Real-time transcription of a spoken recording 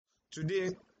Today,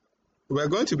 we're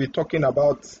going to be talking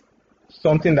about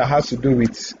something that has to do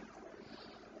with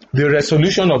the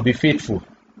resolution of the faithful.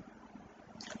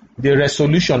 The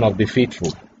resolution of the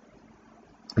faithful.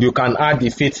 You can add the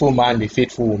faithful man, the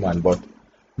faithful woman, but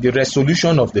the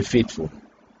resolution of the faithful.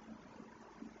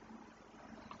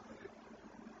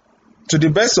 To the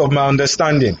best of my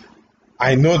understanding,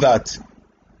 I know that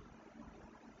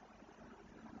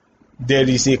there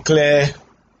is a clear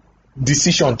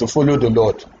decision to follow the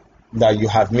Lord that you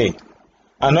have made.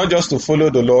 And not just to follow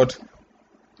the Lord,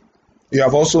 you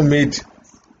have also made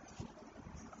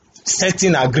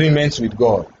certain agreements with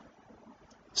God.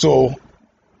 So,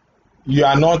 you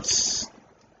are not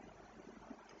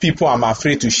people I'm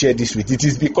afraid to share this with. It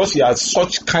is because you are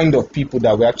such kind of people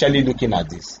that we're actually looking at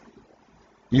this.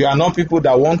 You are not people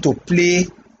that want to play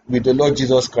with the Lord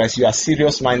Jesus Christ. You are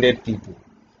serious-minded people.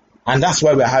 And that's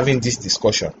why we're having this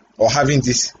discussion or having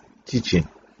this teaching.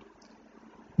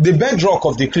 The bedrock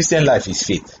of the Christian life is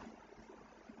faith.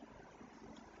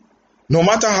 No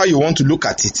matter how you want to look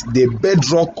at it, the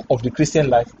bedrock of the Christian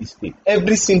life is faith.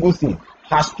 Every single thing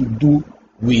has to do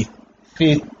with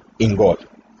faith in God.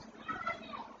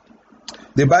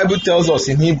 The Bible tells us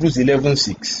in Hebrews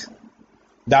 11:6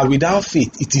 that without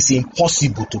faith it is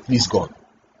impossible to please God.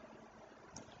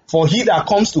 For he that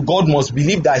comes to God must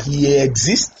believe that he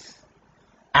exists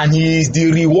and he is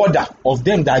the rewarder of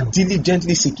them that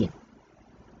diligently seek him.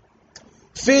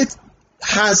 Faith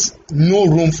has no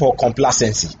room for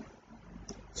complacency.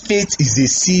 Faith is a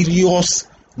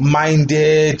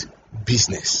serious-minded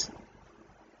business.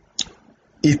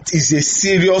 It is a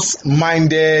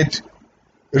serious-minded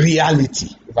reality,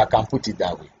 if I can put it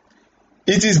that way.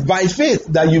 It is by faith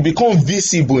that you become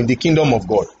visible in the kingdom of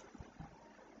God.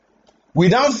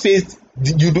 Without faith,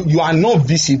 you are not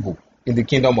visible in the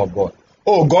kingdom of God.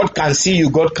 Oh, God can see you,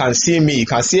 God can see me, He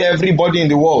can see everybody in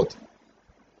the world.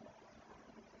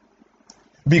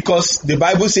 Because the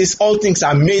Bible says all things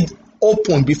are made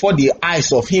open before the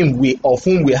eyes of him of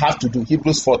whom we have to do.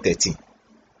 Hebrews 4:13.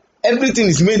 Everything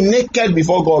is made naked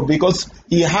before God because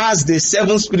he has the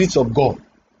seven spirits of God.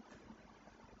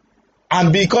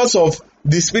 And because of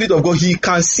the Spirit of God, he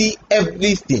can see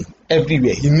everything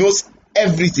everywhere. He knows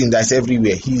everything that's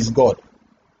everywhere. He is God.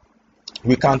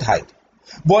 We can't hide.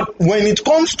 But when it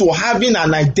comes to having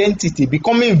an identity,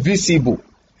 becoming visible,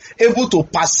 able to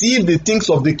perceive the things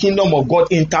of the kingdom of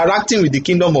God, interacting with the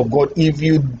kingdom of God, if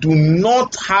you do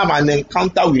not have an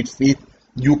encounter with faith,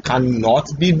 you cannot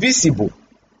be visible.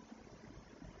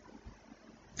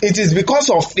 It is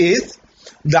because of faith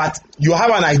that you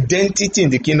have an identity in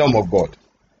the kingdom of God.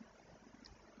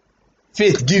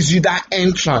 Faith gives you that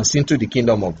entrance into the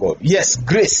kingdom of God. Yes,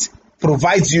 grace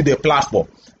provides you the platform,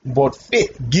 but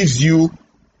faith gives you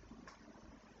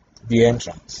the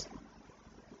entrance.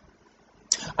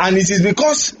 And it is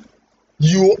because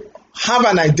you have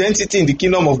an identity in the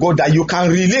kingdom of God that you can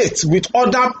relate with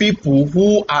other people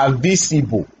who are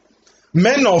visible.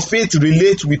 Men of faith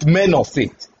relate with men of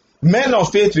faith. Men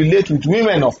of faith relate with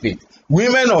women of faith.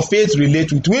 Women of faith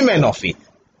relate with women of faith.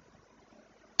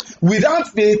 Without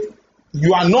faith,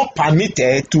 you are not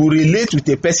permitted to relate with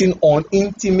a person on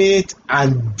intimate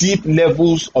and deep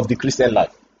levels of the Christian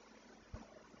life.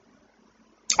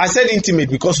 I said intimate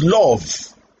because love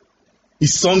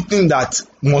is something that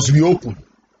must be open.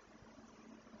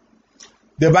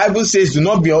 The Bible says do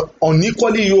not be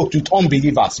unequally yoked with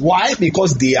unbelievers. Why?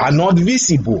 Because they are not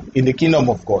visible in the kingdom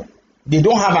of God. They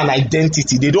don't have an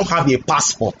identity. They don't have a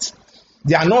passport.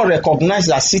 They are not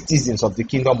recognized as citizens of the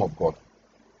kingdom of God.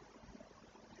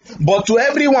 But to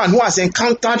everyone who has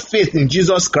encountered faith in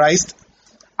Jesus Christ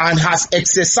and has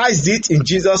exercised it in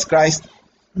Jesus Christ,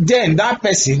 then that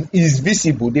person is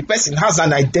visible. The person has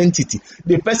an identity.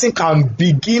 The person can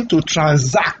begin to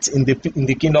transact in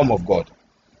the kingdom of God.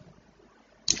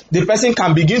 The person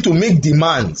can begin to make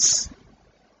demands.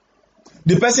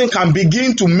 The person can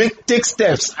begin to take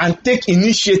steps and take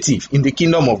initiative in the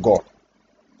kingdom of God.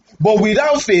 But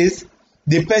without faith,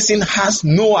 the person has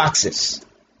no access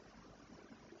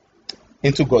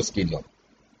into God's kingdom.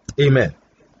 Amen.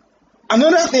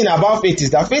 Another thing about faith is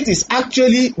that faith is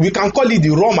actually, we can call it the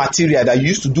raw material that you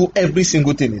use to do every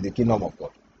single thing in the kingdom of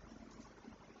God.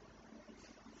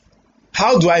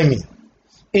 How do I mean?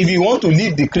 If you want to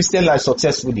live the Christian life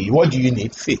successfully, what do you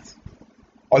need? Faith.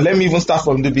 Or let me even start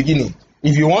from the beginning.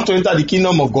 If you want to enter the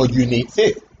kingdom of God, you need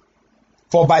faith.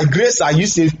 For by grace are you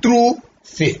saved through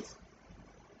faith.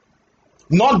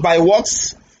 Not by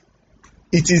works.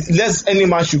 It is lest any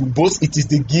man should boast. It is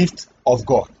the gift of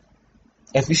God.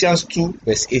 Ephesians 2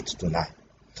 verse 8 to 9.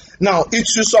 Now, it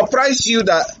shouldn't surprise you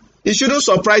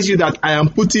that I am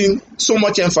putting so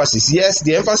much emphasis. Yes,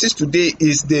 the emphasis today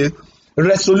is the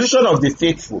resolution of the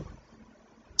faithful.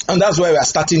 And that's why we are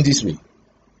starting this way.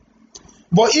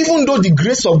 But even though the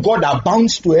grace of God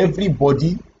abounds to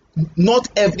everybody, not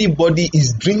everybody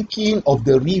is drinking of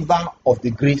the river of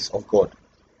the grace of God,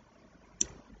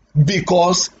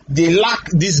 because they lack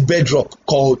this bedrock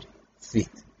called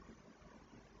faith.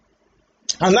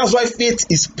 And that's why faith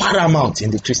is paramount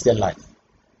in the Christian life.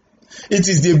 It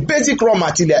is the basic raw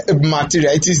material.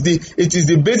 It is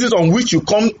the basis on which you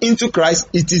come into Christ.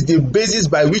 It is the basis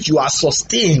by which you are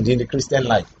sustained in the Christian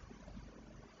life.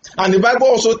 And the Bible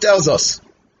also tells us,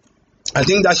 I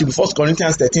think that should be 1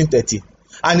 Corinthians 13:30.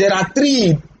 And there are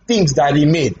three things that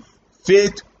remain: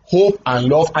 faith, hope, and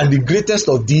love. And the greatest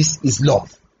of these is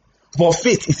love. But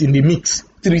faith is in the mix.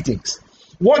 Three things.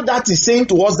 What that is saying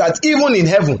to us, that even in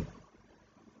heaven,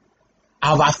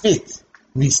 our faith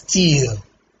will still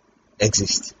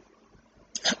exist.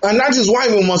 And that is why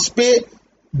we must pay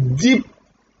deep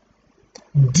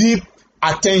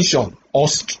attention, or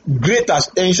great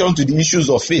attention, to the issues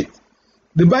of faith.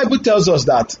 The Bible tells us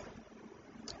that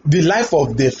the life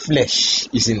of the flesh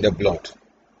is in the blood.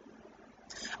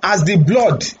 As the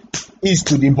blood is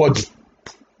to the body,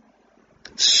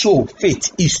 so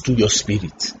faith is to your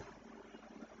spirit.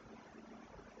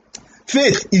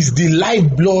 Faith is the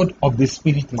lifeblood of the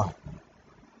spirit man.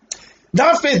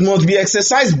 That faith must be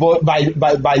exercised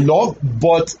by love,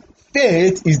 but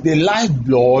faith is the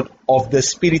lifeblood of the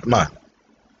spirit man.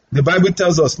 The Bible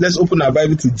tells us, let's open our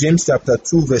Bible to James chapter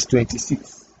 2 verse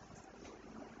 26.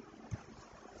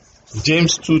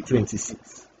 James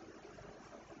 2:26.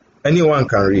 Anyone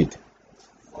can read.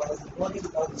 For as the body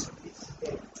without the spirit is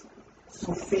dead,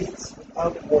 so faith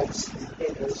without works is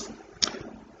dead also.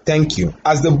 Thank you.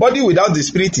 As the body without the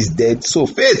spirit is dead, so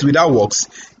faith without works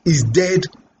is dead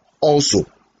also.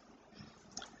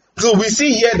 So we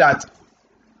see here that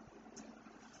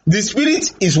the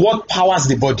spirit is what powers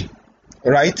the body,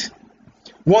 right?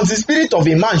 Once the spirit of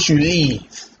a man should leave,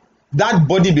 that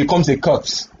body becomes a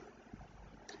corpse.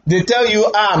 They tell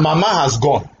you, mama has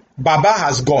gone, baba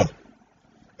has gone.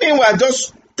 Meanwhile,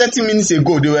 just 30 minutes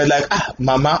ago, they were like,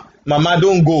 mama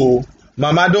don't go,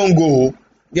 mama don't go.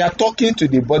 They are talking to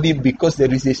the body because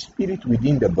there is a spirit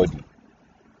within the body.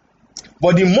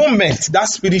 But the moment that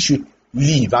spirit should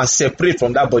leave and separate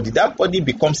from that body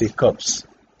becomes a corpse.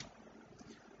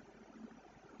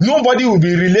 Nobody will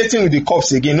be relating with the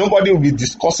corpse again. Nobody will be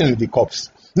discussing with the corpse.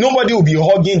 Nobody will be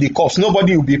hugging the corpse.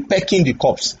 Nobody will be pecking the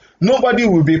corpse. Nobody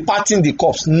will be patting the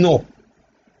corpse. No.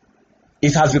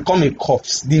 It has become a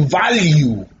corpse. The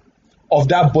value of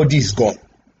that body is gone.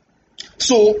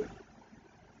 So,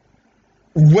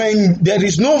 when there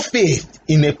is no faith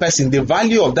in a person, the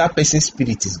value of that person's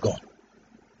spirit is gone.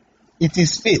 It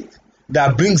is faith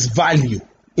that brings value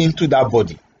into that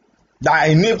body, that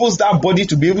enables that body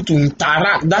to be able to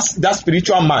interact, that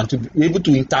spiritual man to be able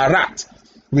to interact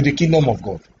with the kingdom of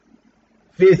God.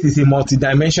 Faith is a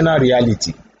multidimensional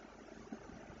reality.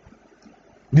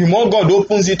 The more God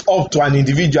opens it up to an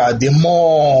individual, the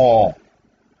more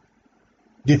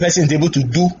the person is able to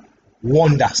do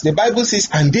wonders. The Bible says,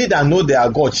 and they that know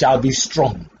their God shall be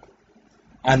strong,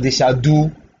 and they shall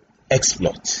do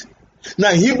exploits.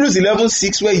 Now in Hebrews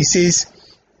 11:6, where he says,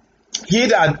 he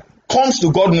that comes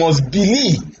to God must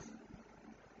believe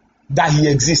that he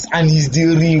exists, and he is the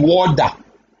rewarder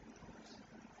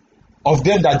of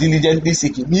them that diligently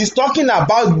seek him. He's talking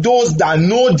about those that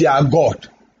know their God.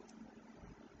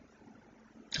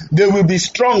 They will be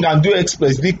strong and do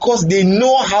exploits because they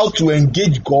know how to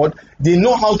engage God, they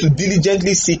know how to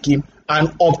diligently seek him and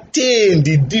obtain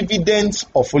the dividends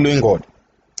of following God.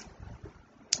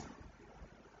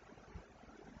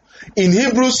 In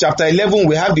Hebrews chapter 11,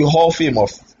 we have the Hall of Fame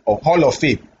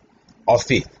of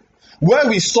faith, where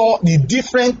we saw the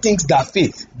different things that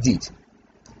faith did.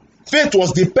 Faith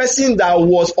was the person that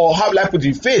was, or how will I put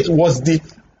it? Faith was the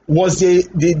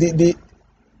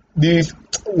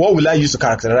what will I use to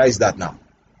characterize that now?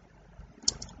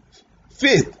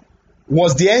 Faith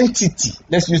was the entity,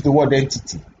 let's use the word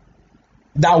entity,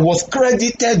 that was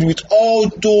credited with all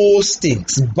those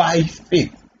things by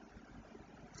faith.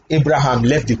 Abraham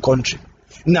left the country.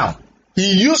 Now,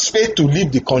 he used faith to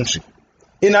leave the country.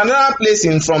 In another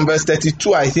place, from verse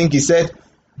 32, I think he said,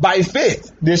 by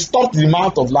faith, they stopped the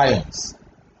mouth of lions.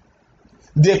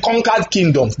 They conquered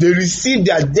kingdoms. They received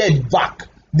their dead back.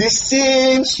 The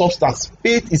same substance.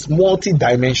 Faith is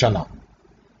multidimensional.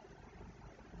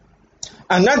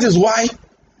 And that is why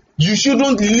you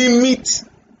shouldn't limit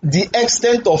the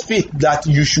extent of faith that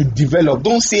you should develop.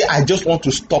 Don't say, I just want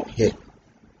to stop here.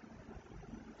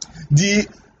 The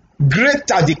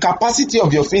greater the capacity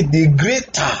of your faith, the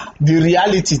greater the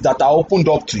realities that are opened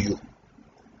up to you.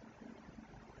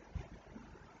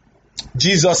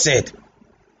 Jesus said,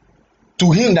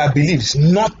 to him that believes,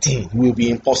 nothing will be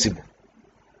impossible.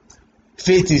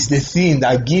 Faith is the thing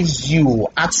that gives you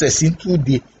access into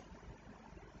the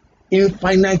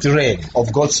infinite realm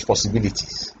of God's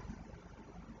possibilities.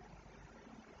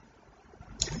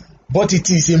 But it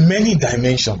is in many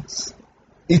dimensions.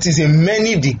 It is in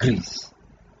many degrees.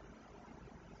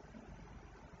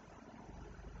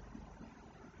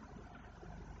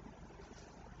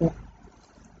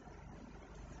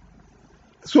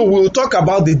 So we'll talk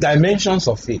about the dimensions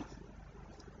of faith.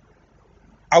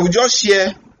 I will just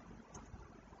share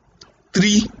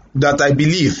 3 that I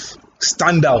believe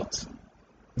stand out.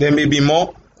 There may be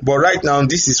more, but right now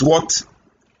this is what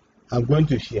I'm going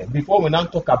to share. Before we now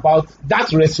talk about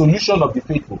that resolution of the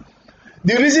faithful.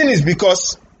 The reason is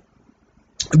because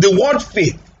the word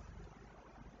faith,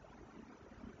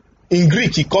 in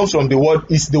Greek it comes from the word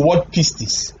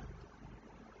pistis.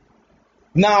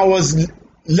 Now I was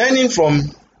learning from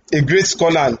a great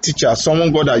scholar and teacher,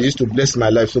 someone God that used to bless my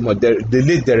life so much, the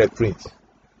late Derek Prince.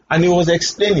 And he was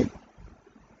explaining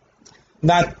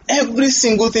that every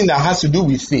single thing that has to do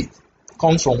with faith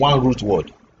comes from one root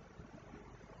word.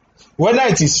 Whether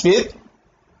it is faith,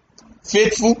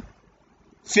 faithful,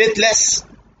 faithless,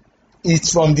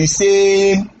 it's from the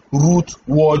same root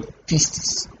word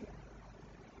pistis.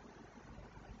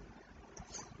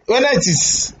 Whether it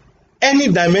is any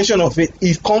dimension of faith,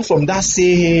 it comes from that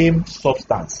same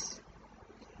substance.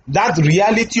 That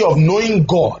reality of knowing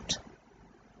God,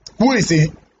 who is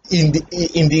in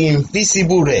the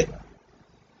invisible realm,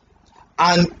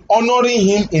 and honoring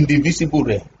him in the visible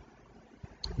realm.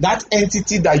 That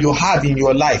entity that you have in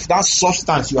your life, that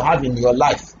substance you have in your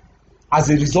life, as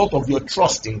a result of your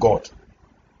trust in God.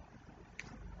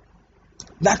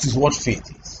 That is what faith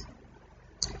is.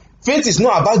 Faith is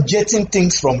not about getting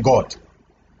things from God.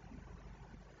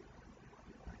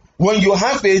 When you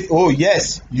have faith, oh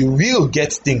yes, you will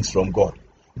get things from God.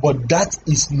 But that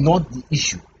is not the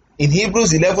issue. In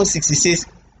Hebrews 11:6 it says,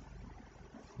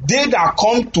 they that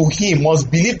come to him must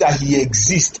believe that he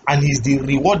exists and is the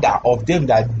rewarder of them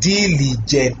that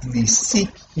diligently seek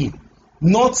him,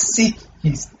 not seek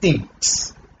his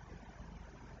things.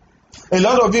 A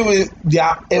lot of people,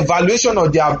 their evaluation or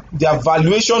their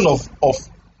valuation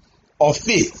of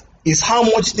faith is how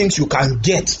much things you can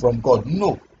get from God.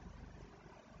 No.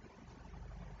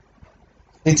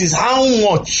 It is how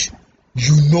much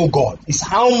you know God. It's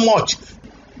how much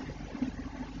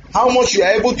you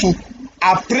are able to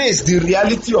appraise the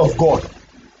reality of God.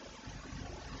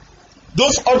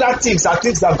 Those other things are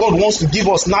things that God wants to give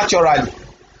us naturally.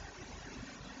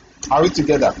 Are we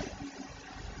together?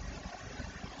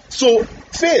 So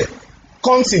faith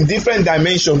comes in different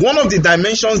dimensions. One of the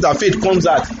dimensions that faith comes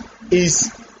at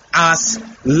is as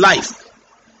life.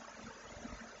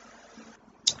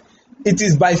 It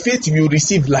is by faith you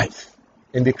receive life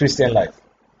in the Christian life.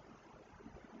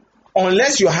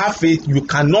 Unless you have faith, you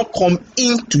cannot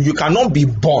be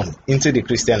born into the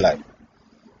Christian life.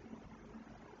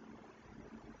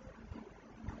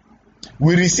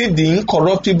 We receive the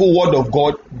incorruptible word of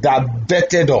God that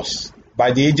bettered us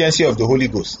by the agency of the Holy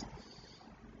Ghost.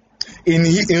 In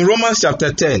Romans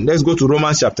chapter 10, let's go to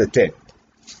Romans chapter 10.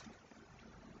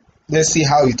 Let's see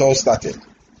how it all started.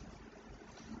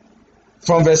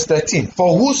 From verse 13.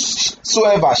 For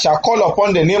whosoever shall call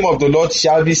upon the name of the Lord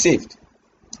shall be saved.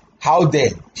 How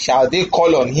then shall they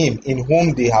call on him in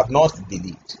whom they have not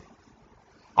believed?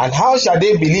 And how shall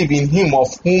they believe in him of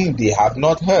whom they have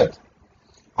not heard?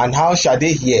 And how shall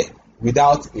they hear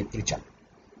without a preacher?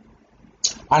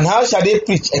 And how shall they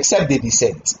preach except they be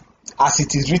sent? As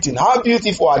it is written, how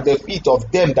beautiful are the feet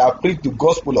of them that preach the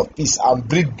gospel of peace and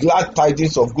bring glad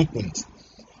tidings of good things.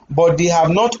 But they have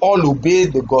not all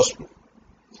obeyed the gospel.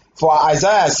 For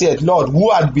Isaiah said, Lord, who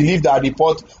had believed our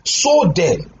report? So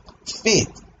then,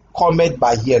 faith cometh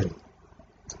by hearing,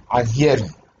 and hearing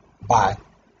by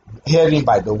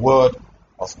the word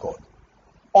of God.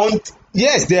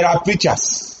 Yes, there are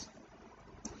preachers.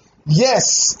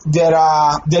 Yes,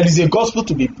 there is a gospel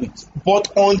to be preached.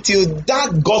 But until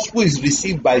that gospel is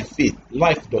received by faith,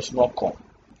 life does not come.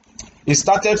 It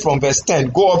started from verse 10,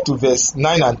 go up to verse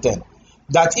 9 and 10.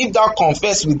 That if thou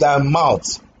confess with thy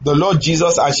mouth the Lord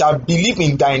Jesus and shall believe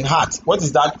in thine heart. What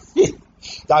is that? Faith.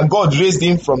 That God raised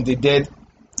him from the dead,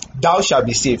 thou shalt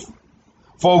be saved.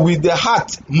 For with the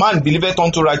heart man believeth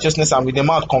unto righteousness, and with the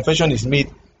mouth confession is made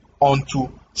unto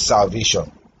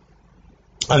salvation.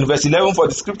 And verse 11, for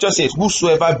the scripture says,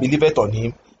 whosoever believeth on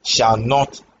him shall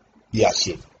not be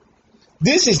ashamed.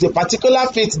 This is the particular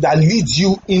faith that leads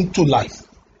you into life,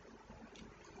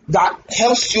 that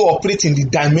helps you operate in the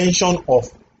dimension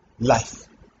of life.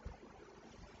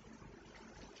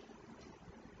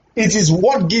 It is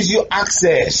what gives you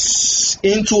access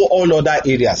into all other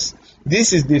areas.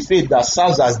 This is the faith that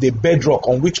serves as the bedrock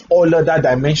on which all other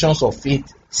dimensions of faith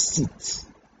sit.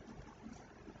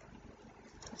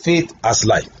 Faith as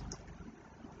life.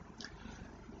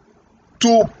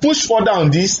 To push further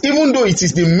on this, even though it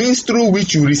is the means through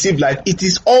which you receive life, it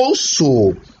is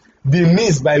also the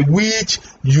means by which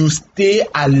you stay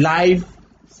alive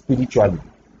spiritually.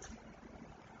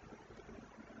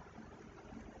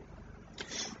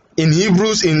 In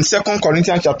Hebrews, in 2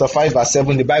 Corinthians chapter 5 verse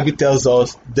 7, the Bible tells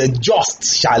us, the just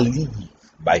shall live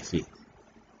by faith.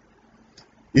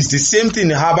 It's the same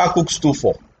thing in Habakkuk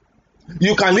 2:4.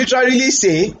 You can literally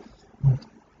say,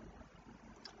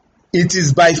 it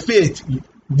is by faith,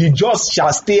 the just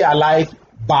shall stay alive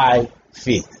by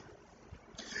faith.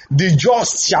 The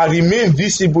just shall remain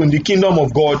visible in the kingdom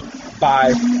of God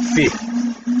by faith.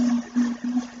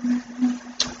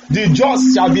 The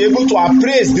just shall be able to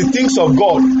appraise the things of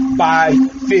God by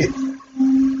faith.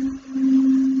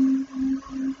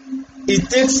 It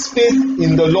takes faith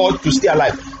in the Lord to stay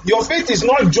alive. Your faith is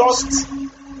not just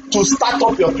to start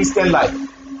up your Christian life.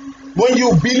 When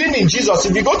you believe in Jesus,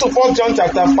 if you go to 1 John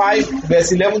chapter 5,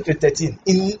 verse 11 to 13,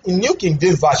 in New King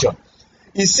James Version,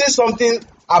 it says something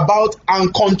about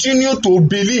and continue to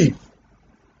believe.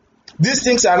 These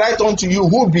things are right unto you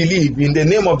who believe in the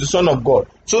name of the Son of God,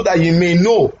 so that you may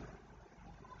know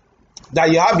that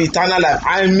you have eternal life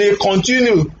and may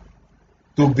continue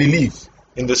to believe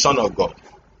in the Son of God.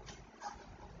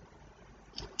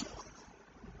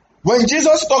 When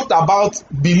Jesus talked about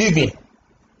believing,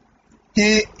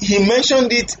 he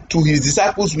mentioned it to his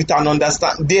disciples with an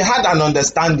understanding. They had an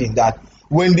understanding that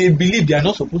when they believe, they are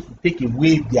not supposed to take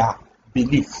away their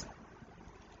belief.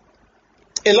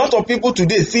 A lot of people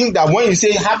today think that when you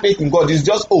say have faith in God, it's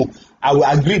just, I will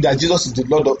agree that Jesus is the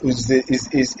Lord, is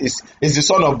the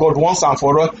Son of God once and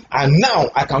for all, and now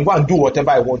I can go and do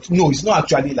whatever I want. No, it's not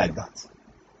actually like that.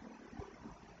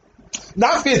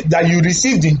 That faith that you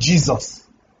received in Jesus,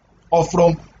 or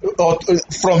from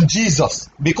Jesus,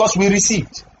 because we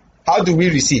received. How do we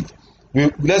receive?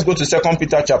 Let's go to 2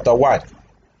 Peter chapter 1.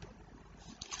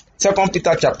 2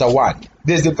 Peter chapter 1.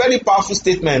 There's a very powerful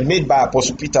statement made by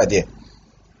Apostle Peter there.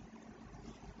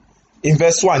 In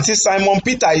verse 1, it says, Simon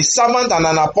Peter, a servant and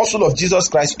an apostle of Jesus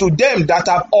Christ, to them that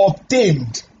have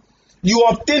obtained. You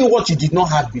obtain what you did not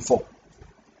have before.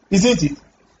 Isn't it?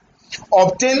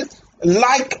 Obtain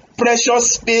like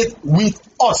precious faith with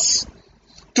us,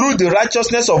 through the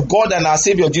righteousness of God and our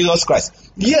Savior Jesus Christ.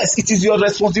 Yes, it is your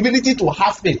responsibility to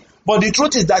have faith, but the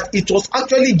truth is that it was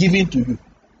actually given to you.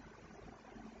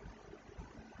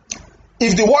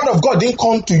 If the word of God didn't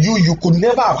come to you, you could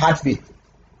never have had faith.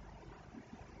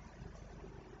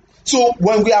 So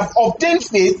when we have obtained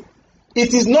faith,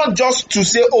 it is not just to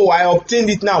say, I obtained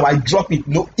it now, I drop it.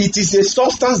 No, it is a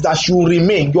substance that should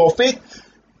remain. Your faith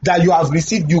that you have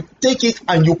received, you take it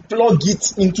and you plug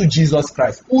it into Jesus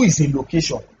Christ, who is in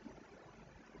location.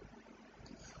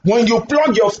 When you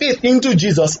plug your faith into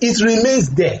Jesus, it remains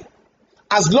there.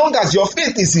 As long as your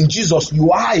faith is in Jesus,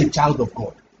 you are a child of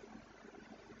God.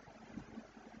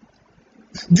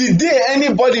 The day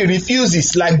anybody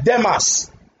refuses, like Demas,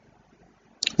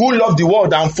 who loved the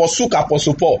world and forsook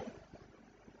Apostle Paul,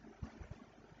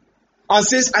 and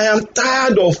says, I am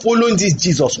tired of following this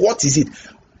Jesus. What is it?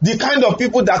 The kind of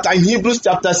people that are in Hebrews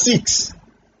chapter 6,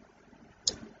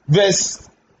 verse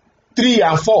 3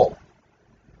 and 4,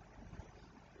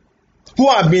 who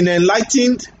have been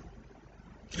enlightened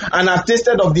and have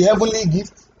tasted of the heavenly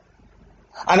gift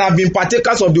and have been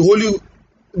partakers of the Holy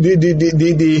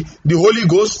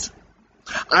Ghost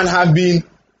and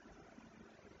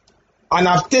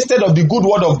have tasted of the good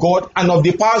word of God and of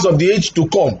the powers of the age to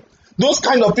come. Those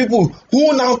kind of people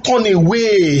who now turn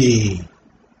away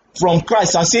from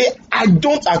Christ and say, I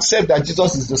don't accept that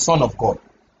Jesus is the Son of God.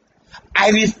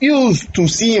 I refuse to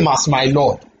see him as my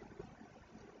Lord.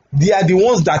 They are the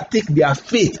ones that take their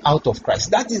faith out of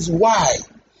Christ. That is why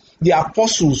the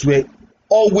apostles were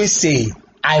always saying,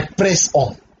 I press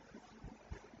on.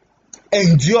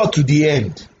 Endure to the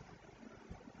end.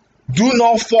 Do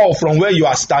not fall from where you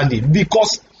are standing,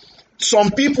 because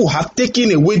some people have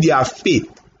taken away their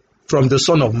faith from the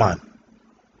Son of Man,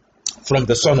 from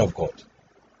the Son of God.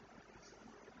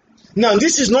 Now,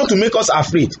 this is not to make us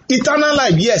afraid. Eternal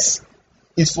life, yes,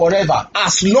 is forever,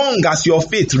 as long as your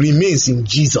faith remains in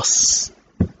Jesus.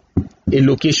 A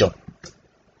location.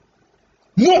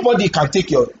 Nobody can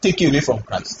take you away from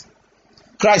Christ.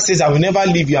 Christ says, I will never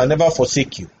leave you, I will never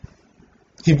forsake you.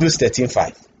 Hebrews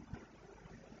 13:5.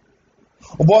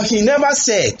 But he never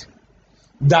said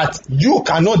that you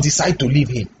cannot decide to leave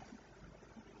him.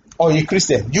 Or a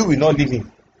Christian, you will not leave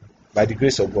him by the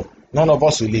grace of God. None of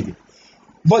us will leave him.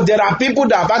 But there are people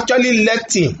that have actually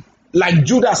left him, like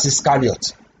Judas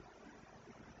Iscariot.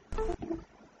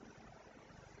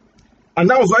 And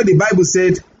that was why the Bible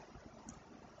said,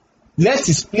 let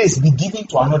his place be given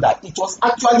to another. It was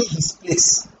actually his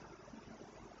place.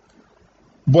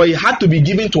 But it had to be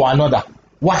given to another.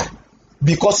 Why?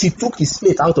 Because he took his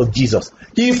faith out of Jesus.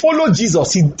 He followed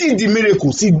Jesus. He did the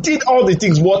miracles. He did all the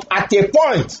things. But at a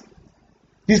point,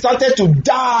 he started to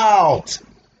doubt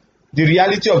the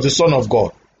reality of the Son of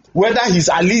God. Whether his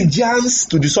allegiance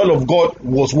to the Son of God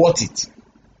was worth it.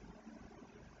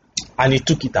 And he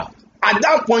took it out. At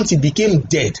that point, he became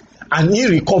dead. And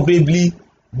irrecoverably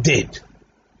dead.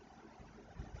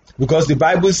 Because the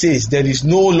Bible says there is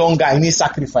no longer any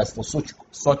sacrifice for such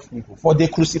people. For they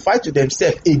crucify to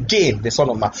themselves again the Son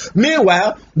of Man.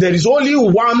 Meanwhile, there is only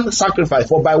one sacrifice.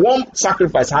 For by one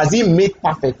sacrifice has he made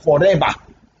perfect forever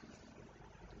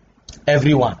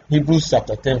everyone. Hebrews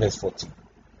chapter 10 verse 14.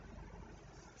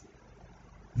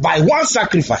 By one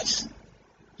sacrifice,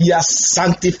 he has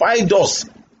sanctified us.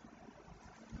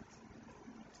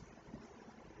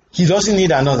 He doesn't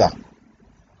need another.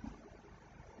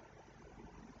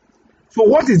 So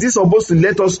what is this supposed to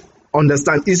let us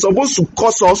understand? It's supposed to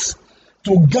cause us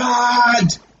to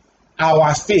guard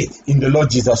our faith in the Lord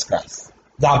Jesus Christ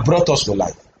that brought us to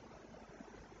life.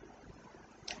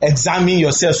 Examine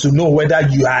yourselves to know whether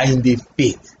you are in the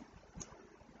faith.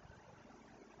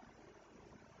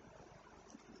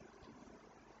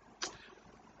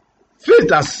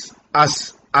 Faith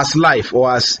as life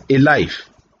or as a life.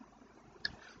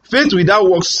 Faith without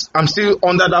works, I'm still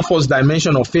under that first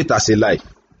dimension of faith as a life.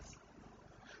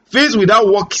 Faith without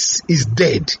works is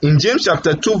dead. In James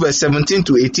chapter 2 verse 17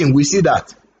 to 18, we see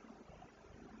that.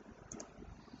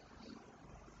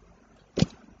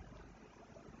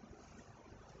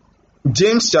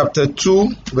 James chapter 2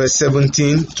 verse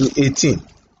 17 to 18.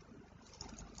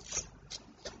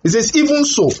 It says, even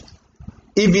so,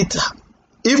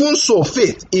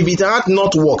 faith, if it had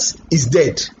not works, is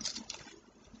dead,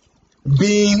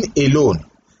 being alone.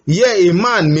 Yea, a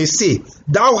man may say,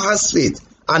 thou hast faith,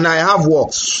 and I have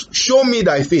works. Show me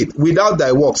thy faith without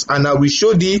thy works, and I will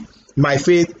show thee my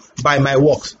faith by my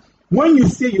works. When you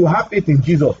say you have faith in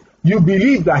Jesus, you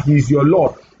believe that he is your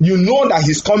Lord. You know that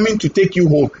he's coming to take you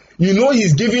home. You know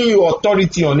he's giving you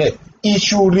authority on earth. It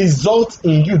should result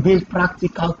in you doing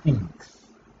practical things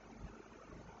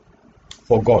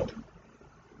for God.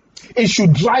 It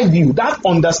should drive you. That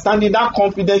understanding, that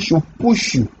confidence should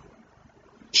push you.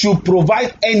 Should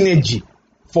provide energy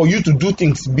for you to do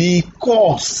things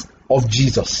because of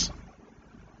Jesus.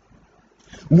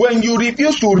 When you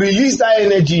refuse to release that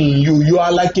energy in you, you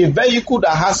are like a vehicle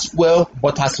that has fuel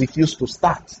but has refused to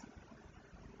start.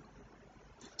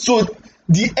 So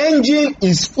the engine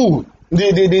is full,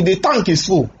 the tank is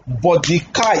full, but the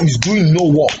car is doing no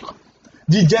work.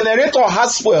 The generator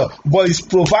has fuel but is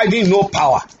providing no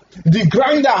power. The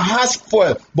grinder has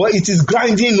fuel but it is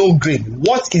grinding no grain.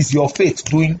 What is your faith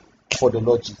doing for the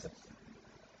Lord Jesus?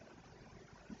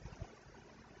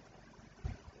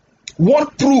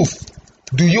 What proof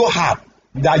do you have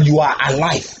that you are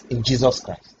alive in Jesus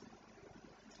Christ?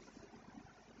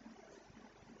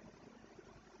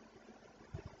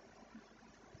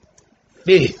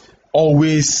 Faith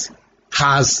always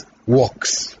has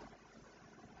works.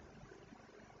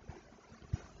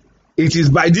 It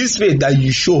is by this faith that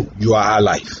you show you are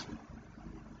alive.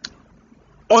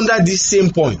 Under this same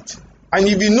point, and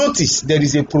if you notice, there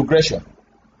is a progression.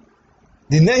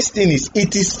 The next thing is,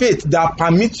 it is faith that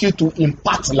permits you to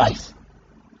impart life.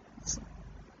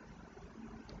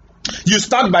 You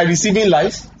start by receiving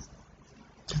life.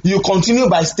 You continue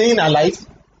by staying alive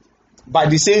by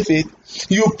the same faith.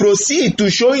 You proceed to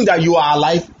showing that you are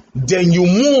alive. Then you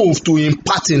move to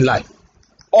imparting life.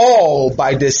 All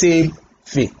by the same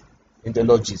faith in the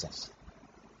Lord Jesus.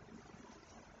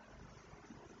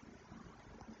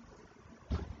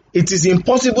 It is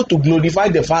impossible to glorify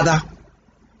the Father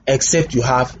except you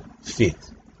have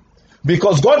faith.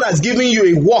 Because God has given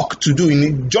you a work to do.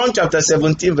 In John chapter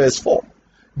 17 verse 4,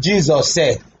 Jesus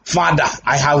said, Father,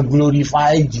 I have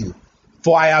glorified you,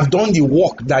 for I have done the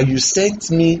work that you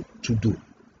sent me to do.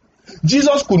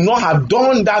 Jesus could not have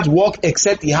done that work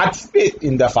except he had faith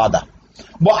in the Father.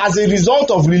 But as a result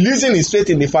of releasing his faith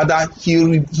in the Father,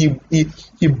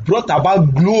 he brought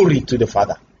about glory to the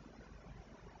Father.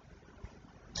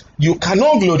 You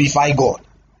cannot glorify God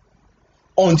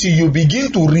until you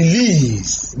begin to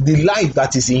release the life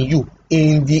that is in you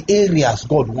in the areas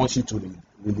God wants you to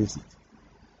release it.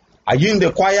 Are you in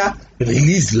the choir?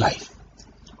 Release life.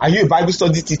 Are you a Bible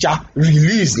study teacher?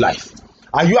 Release life.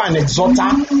 Are you an exhorter?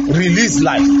 Release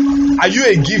life. Are you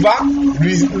a giver?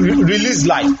 Release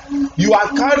life. You are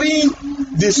carrying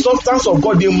the substance of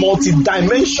God, the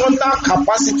multidimensional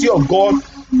capacity of God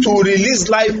to release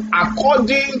life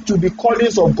according to the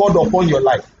callings of God upon your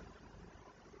life.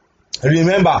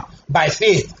 Remember, by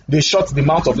faith, they shut the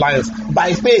mouth of lions.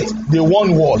 By faith, they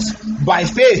won wars. By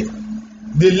faith,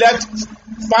 they left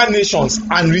far nations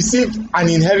and received an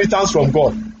inheritance from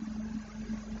God.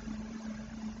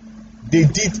 They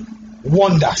did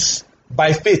wonders.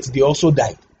 By faith, they also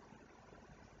died.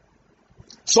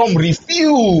 Some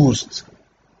refused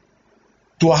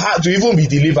to even be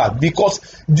delivered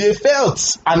because they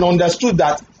felt and understood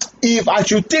that if I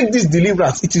should take this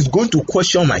deliverance, it is going to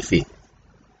question my faith.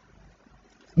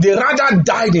 They rather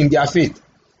died in their faith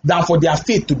than for their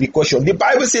faith to be questioned. The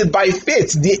Bible says, by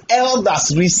faith, the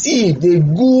elders received a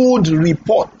good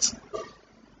report.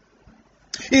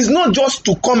 It's not just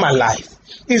to come alive.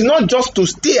 It's not just to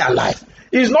stay alive.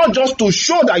 It's not just to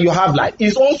show that you have life.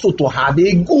 It's also to have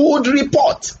a good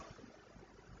report.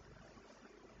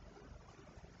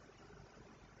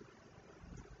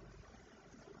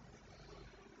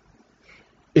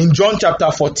 In John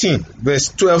chapter 14, verse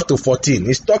 12 to 14,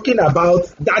 it's talking about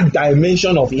that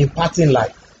dimension of imparting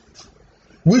life,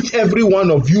 which every one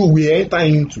of you will enter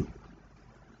into.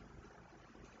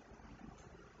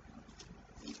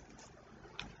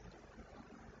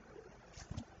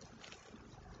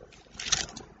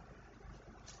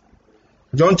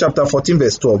 John chapter 14,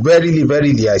 verse 12, verily,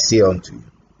 verily, I say unto you,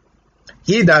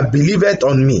 he that believeth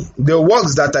on me, the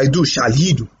works that I do shall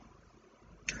he do,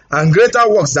 and greater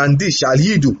works than this shall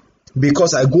he do,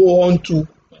 because I go on to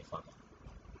my Father.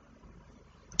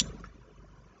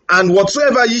 And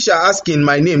whatsoever ye shall ask in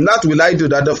my name, that will I do,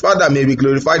 that the Father may be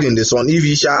glorified in the Son. If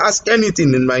ye shall ask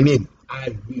anything in my name, I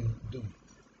will do it.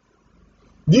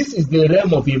 This is the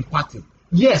realm of imparting.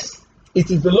 Yes, it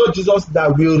is the Lord Jesus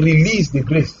that will release the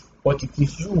grace, but it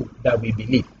is you that will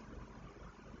believe.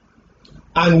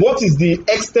 And what is the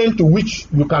extent to which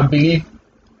you can believe?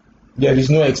 There is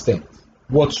no extent.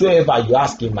 Whatsoever you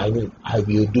ask in my name, I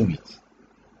will do it.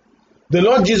 The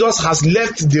Lord Jesus has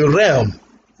left the realm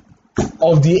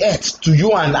of the earth to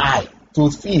you and I to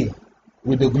fill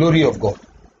with the glory of God.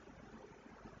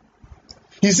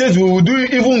 He says we will do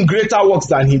even greater works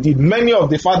than he did. Many of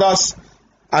the fathers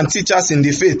and teachers in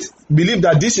the faith believe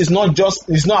that this is not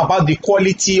about the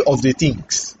quality of the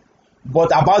things,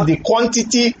 but about the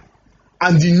quantity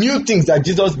and the new things that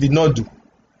Jesus did not do.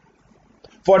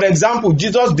 For example,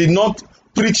 Jesus did not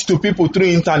preach to people through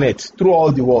internet, through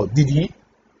all the world, did he?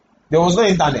 There was no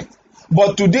internet.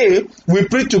 But today, we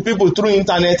preach to people through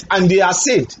internet and they are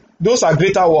saved. Those are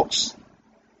greater works.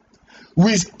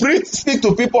 We speak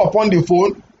to people upon the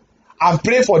phone and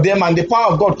pray for them, and the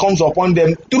power of God comes upon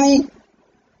them through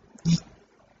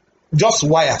just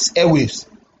wires, airwaves.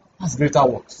 That's greater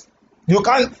works. You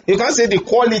can't say the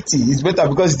quality is better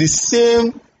because it's the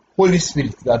same Holy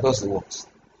Spirit that does the works.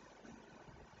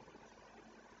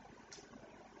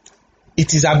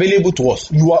 It is available to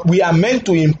us. We are meant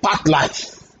to impart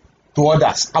life to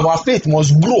others. Our faith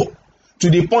must grow to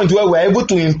the point where we are able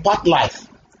to impart life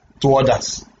to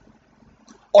others.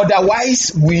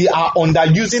 Otherwise, we are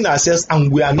underusing ourselves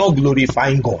and we are not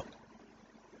glorifying God.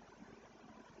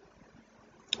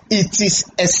 It is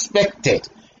expected.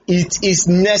 It is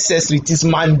necessary. It is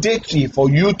mandatory for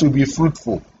you to be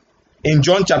fruitful. In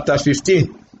John chapter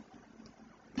 15,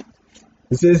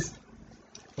 it says,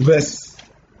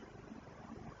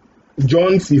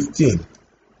 John 15,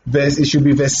 it should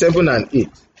be verse 7 and 8.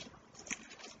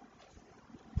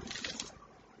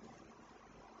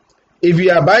 If ye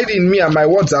abide in me and my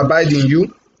words abide in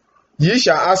you, ye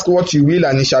shall ask what you will,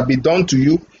 and it shall be done to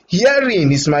you.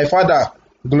 Herein is my Father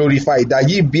glorified, that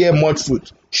ye bear much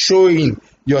fruit, showing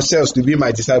yourselves to be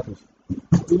my disciples.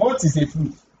 What is a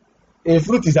fruit? A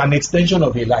fruit is an extension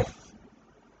of a life.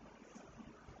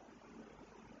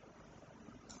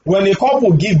 When a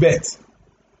couple give birth,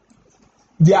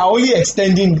 they are only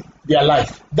extending their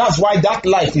life. That's why that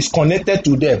life is connected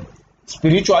to them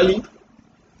spiritually,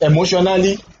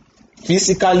 emotionally,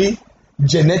 physically,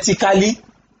 genetically.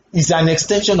 Is an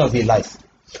extension of a life.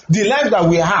 The life that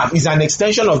we have is an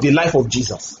extension of the life of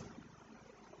Jesus.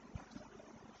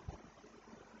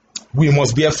 We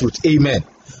must bear fruit. Amen.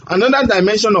 Another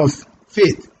dimension of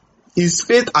faith is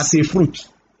faith as a fruit.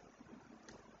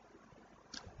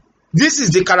 This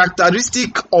is the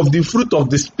characteristic of the fruit of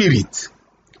the Spirit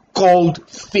called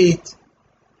faith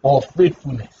or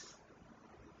faithfulness.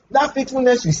 That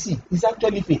faithfulness you see is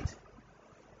actually faith.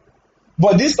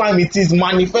 But this time it is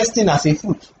manifesting as a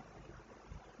fruit.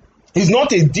 It's not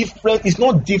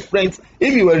different.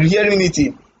 If you were hearing it,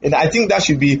 and I think that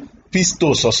should be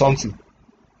pistos or something.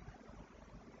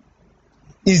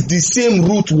 It's the same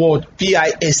root word,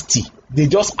 P-I-S-T. They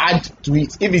just add to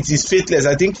it. If it is faithless,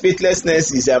 I think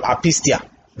faithlessness is apistia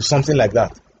or something like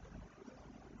that.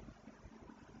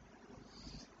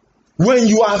 When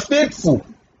you are faithful,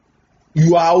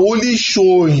 you are only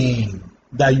showing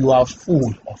that you are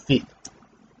full of faith.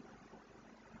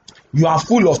 You are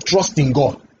full of trust in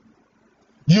God.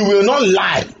 You will not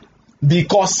lie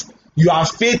because your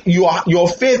faith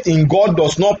in God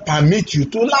does not permit you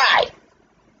to lie.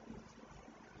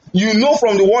 You know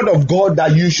from the word of God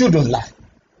that you shouldn't lie.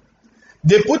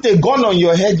 They put a gun on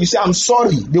your head, you say, I'm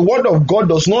sorry. The word of God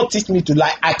does not teach me to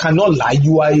lie. I cannot lie.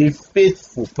 You are a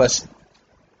faithful person.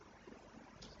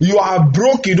 You are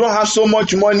broke, you don't have so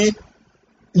much money,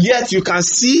 yet you can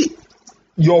see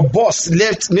your boss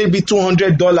left maybe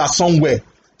 $200 somewhere.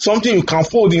 Something you can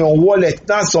fold in your wallet.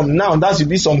 That should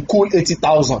be some cool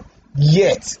 80,000.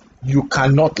 Yet you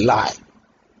cannot lie.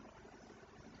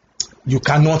 You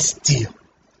cannot steal.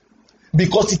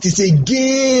 Because it is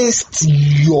against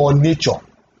your nature.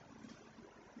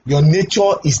 Your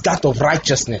nature is that of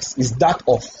righteousness, is that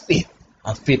of faith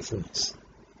and faithfulness.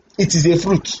 It is a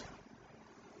fruit.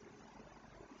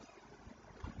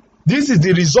 This is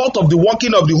the result of the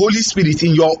working of the Holy Spirit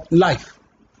in your life.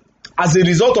 As a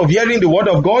result of hearing the word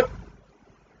of God,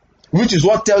 which is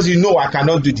what tells you, no, I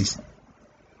cannot do this.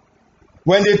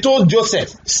 When they told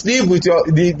Joseph, sleep with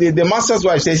the master's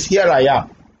wife says, here I am.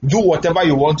 Do whatever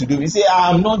you want to do. He said, I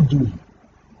am not doing.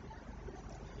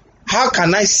 How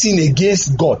can I sin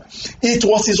against God? It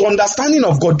was his understanding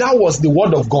of God. That was the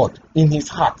word of God in his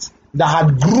heart that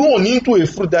had grown into a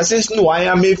fruit that says, no, I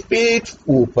am a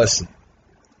faithful person.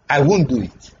 I won't do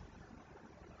it.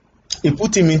 It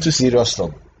put him into serious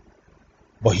trouble.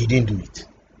 But he didn't do it.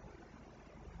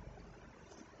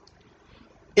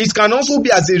 It can also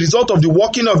be as a result of the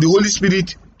working of the Holy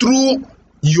Spirit through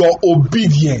your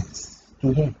obedience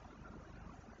to him.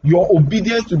 Your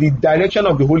obedience to the direction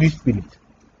of the Holy Spirit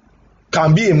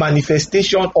can be a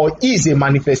manifestation or is a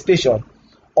manifestation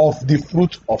of the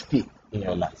fruit of faith in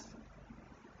your life.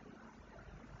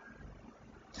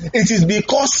 It is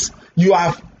because you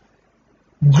have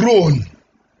grown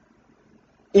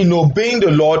in obeying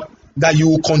the Lord that you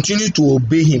will continue to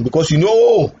obey him, because you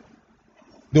know,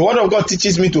 the word of God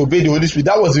teaches me to obey the Holy Spirit.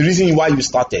 That was the reason why you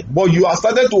started. But you have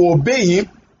started to obey him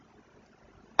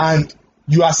and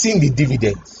you are seeing the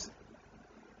dividends.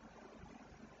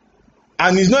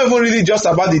 And it's not even really just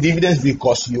about the dividends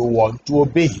because you want to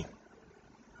obey him.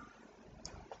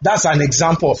 That's an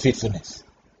example of faithfulness.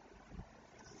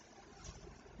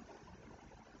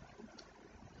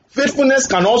 Faithfulness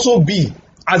can also be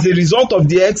as a result of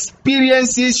the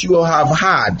experiences you have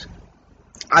had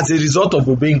as a result of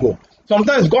obeying God.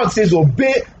 Sometimes God says,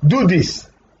 obey, do this.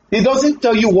 He doesn't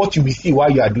tell you what you will see while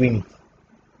you are doing it.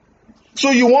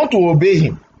 So you want to obey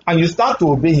him, and you start to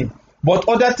obey him, but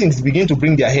other things begin to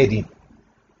bring their head in.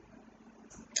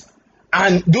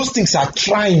 And those things are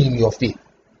trying your faith.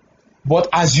 But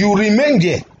as you remain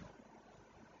there,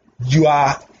 you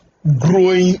are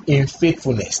growing in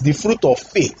faithfulness. The fruit of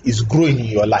faith is growing in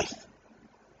your life.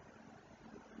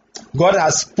 God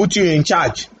has put you in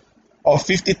charge of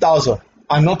 50,000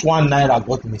 and not 1 naira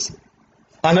got missing.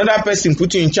 Another person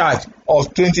put you in charge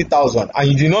of 20,000 and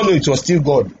you did not know it was still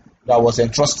God that was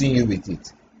entrusting you with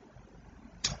it.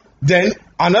 Then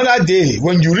another day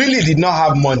when you really did not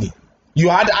have money, you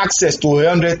had access to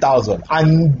 100,000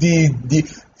 and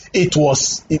it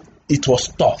was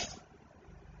tough.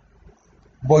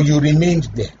 But you remained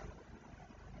there.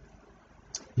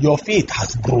 Your faith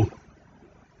has grown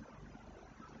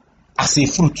as a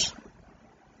fruit.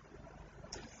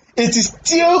 It is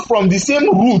still from the same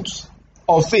root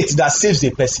of faith that saves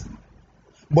a person.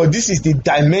 But this is the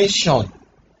dimension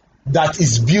that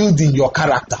is building your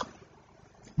character.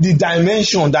 The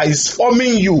dimension that is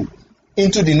forming you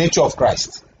into the nature of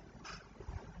Christ.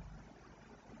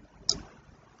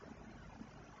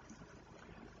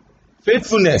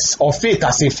 Faithfulness or faith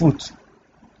as a fruit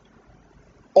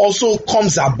also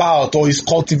comes about or is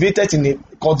cultivated in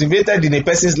a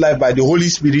person's life by the Holy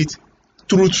Spirit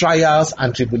through trials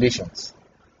and tribulations.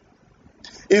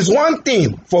 It's one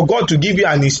thing for God to give you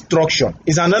an instruction.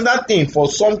 It's another thing for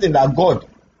something that God,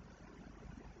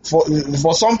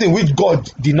 for something which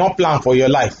God did not plan for your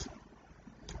life,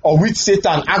 or which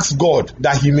Satan asks God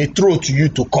that he may throw to you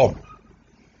to come.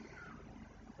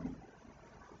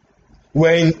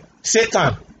 When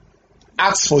Satan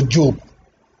asked for Job,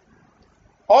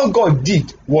 all God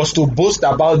did was to boast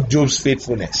about Job's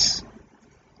faithfulness.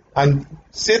 And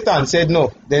Satan said,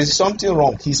 no, there is something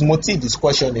wrong. His motive is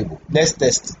questionable. Let's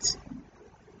test it.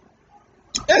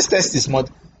 Let's test his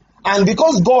motive. And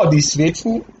because God is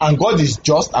faithful and God is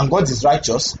just and God is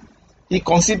righteous, he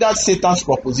considered Satan's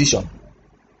proposition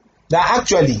that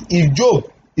actually if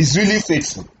Job is really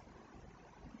faithful,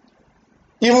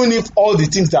 even if all the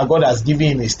things that God has given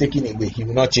him is taken away, he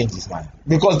will not change his mind.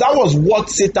 Because that was what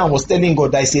Satan was telling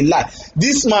God, that is a lie.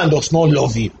 This man does not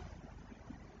love you.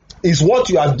 It's what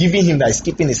you have given him that is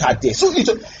keeping his heart there. So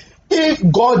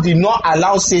if God did not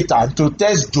allow Satan to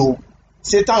test Job,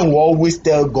 Satan will always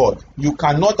tell God, you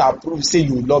cannot approve, say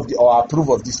you love or approve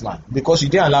of this man because you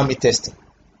didn't allow me testing.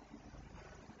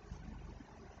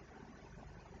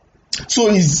 So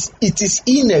it is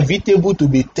inevitable to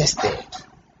be tested.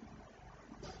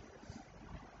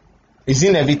 It's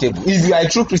inevitable. If you are a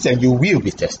true Christian, you will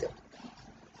be tested.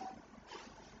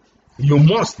 You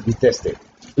must be tested.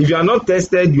 If you are not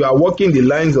tested, you are walking the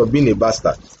lines of being a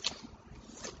bastard.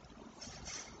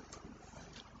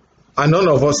 And none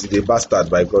of us is a bastard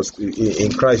by God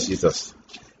in Christ Jesus.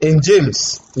 In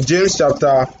James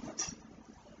chapter,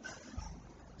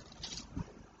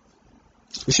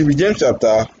 it should be James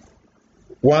chapter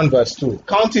 1 verse 2.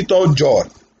 Count it all joy,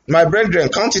 my brethren,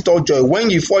 count it all joy when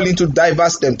you fall into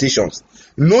diverse temptations,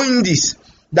 knowing this,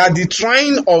 that the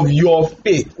trying of your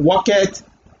faith worketh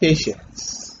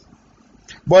patience.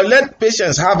 But let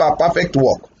patience have a perfect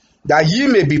work, that ye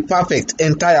may be perfect,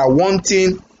 entire,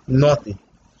 wanting nothing.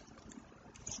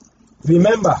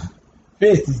 Remember,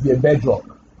 faith is the bedrock.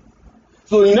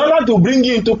 So in order to bring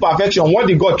you into perfection, what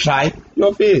did God try?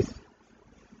 Your faith.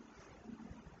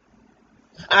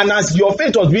 And as your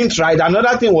faith was being tried,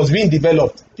 another thing was being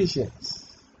developed.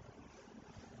 Patience.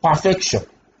 Perfection.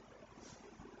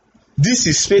 This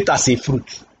is faith as a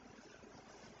fruit.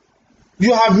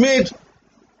 You have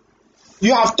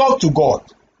talked to God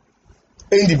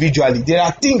individually. There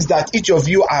are things that each of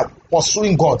you are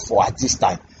pursuing God for at this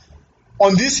time.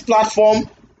 On this platform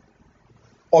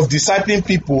of discipling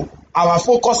people, our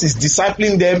focus is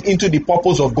discipling them into the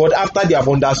purpose of God after they have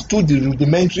understood the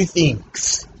rudimentary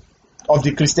things of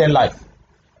the Christian life.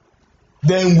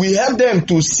 Then we help them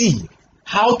to see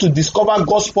how to discover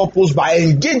God's purpose by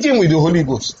engaging with the Holy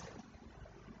Ghost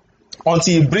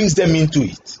until He brings them into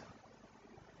it.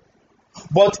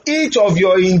 But each of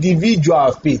your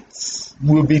individual faiths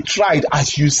will be tried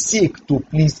as you seek to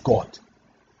please God.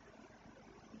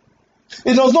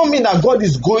 It does not mean that God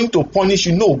is going to punish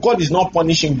you. No, God is not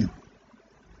punishing you.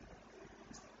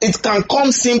 It can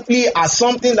come simply as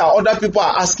something that other people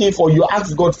are asking for. You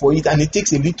ask God for it and it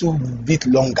takes a little bit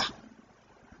longer.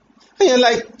 And you're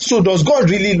like, so does God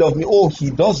really love me? Oh,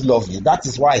 He does love you. That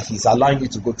is why He's allowing you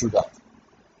to go through that.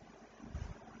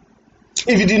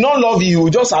 If He did not love you, He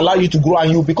will just allow you to grow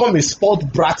and you become a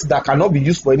spoiled brat that cannot be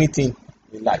used for anything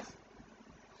in life.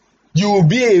 You will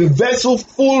be a vessel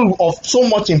full of so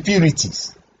much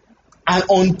impurities. And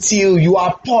until you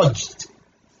are purged,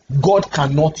 God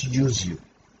cannot use you.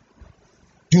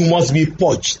 You must be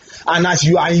purged. And as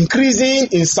you are increasing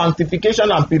in sanctification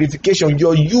and purification,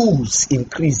 your use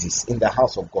increases in the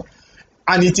house of God.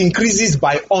 And it increases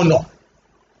by honor.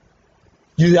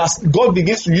 God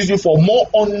begins to use you for more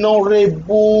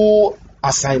honorable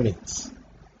assignments.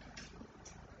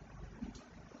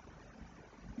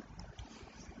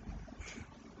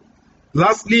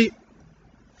 Lastly,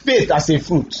 faith as a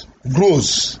fruit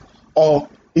grows or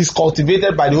is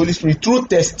cultivated by the Holy Spirit through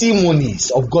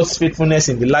testimonies of God's faithfulness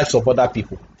in the lives of other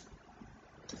people.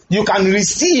 You can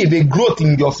receive a growth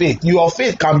in your faith. Your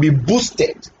faith can be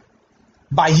boosted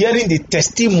by hearing the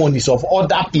testimonies of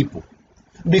other people.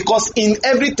 Because in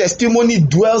every testimony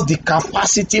dwells the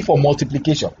capacity for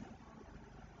multiplication.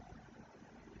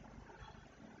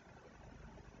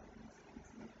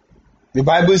 The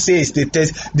Bible says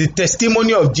the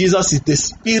testimony of Jesus is the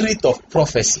spirit of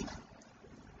prophecy.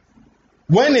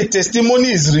 When a testimony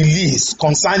is released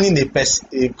concerning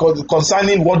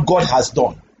concerning what God has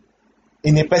done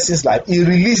in a person's life, it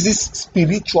releases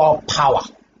spiritual power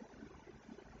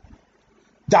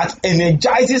that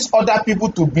energizes other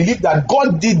people to believe that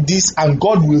God did this and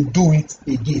God will do it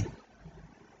again.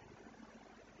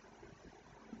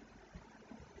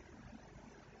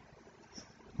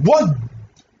 What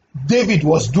David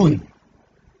was doing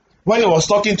when he was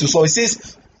talking to Saul, he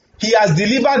says, He has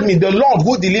delivered me, the Lord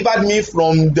who delivered me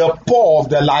from the paw of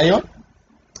the lion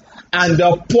and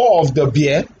the paw of the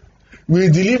bear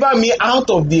will deliver me out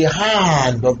of the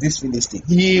hand of this Philistine.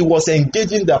 He was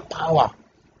engaging the power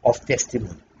of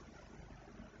testimony.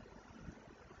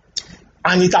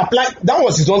 And it applied, that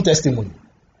was his own testimony.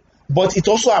 But it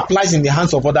also applies in the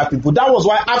hands of other people. That was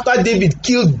why after David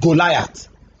killed Goliath,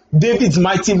 David's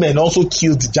mighty men also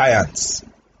killed giants.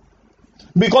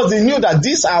 Because they knew that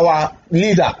this our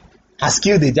leader has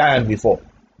killed a giant before.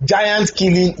 Giant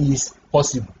killing is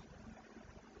possible.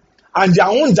 And their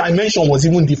own dimension was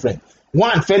even different.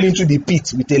 One fell into the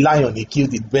pit with a lion, he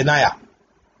killed it, Benaiah,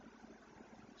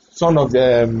 son of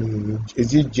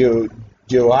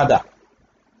Jehoiada.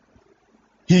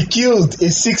 He killed a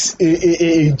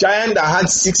giant that had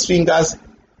 6 fingers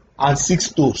and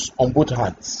 6 toes on both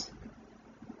hands.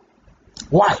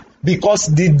 Why? Because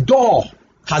the door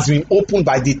has been opened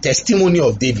by the testimony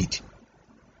of David.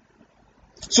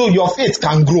 So your faith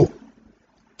can grow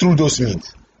through those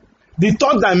means. The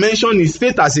third dimension is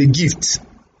faith as a gift.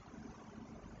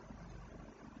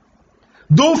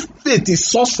 Though faith is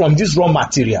sourced from these raw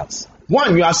materials,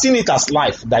 one, you have seen it as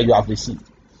life that you have received.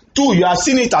 2, you have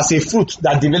seen it as a fruit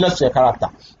that develops your character.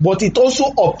 But it also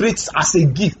operates as a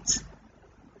gift.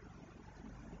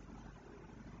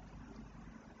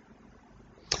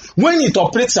 When it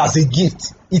operates as a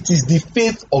gift, it is the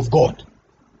faith of God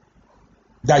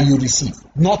that you receive,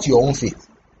 not your own faith.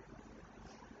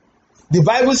 The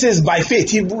Bible says by faith,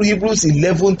 Hebrews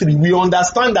 11:3, we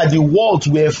understand that the worlds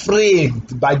were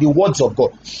framed by the words of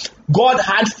God. God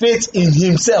had faith in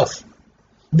himself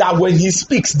that when he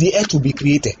speaks, the earth will be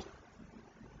created.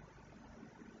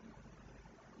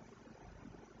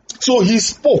 So he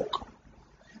spoke.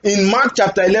 In Mark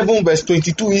chapter 11 verse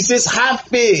 22, he says, have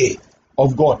faith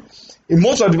of God. In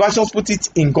most of the versions put it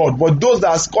in God, but those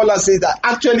that are scholars say that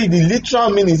actually the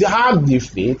literal meaning is have the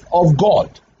faith of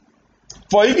God.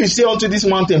 For if you say unto this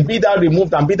mountain, be thou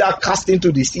removed and be thou cast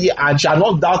into the sea, and shall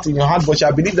not doubt in your heart, but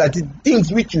shall believe that the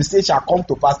things which you say shall come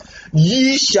to pass,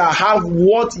 ye shall have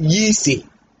what ye say.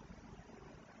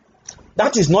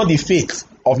 That is not the faith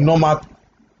of normal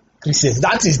Christians.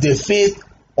 That is the faith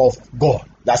of God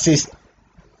that says,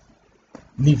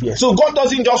 live here. So God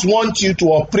doesn't just want you to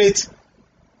operate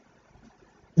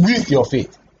with your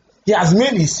faith. He has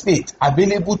made his faith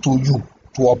available to you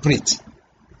to operate.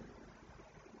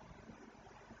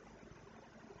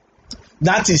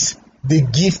 That is the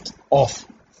gift of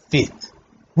faith,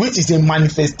 which is a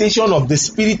manifestation of the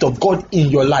Spirit of God in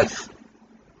your life.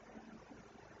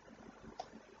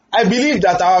 I believe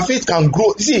that our faith can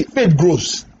grow. See, faith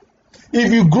grows.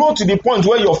 If you grow to the point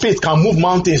where your faith can move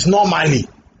mountains normally,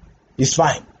 it's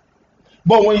fine.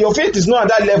 But when your faith is not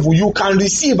at that level, you can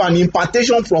receive an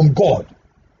impartation from God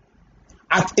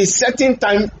at a certain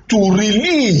time to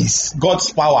release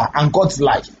God's power and God's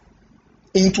life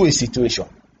into a situation.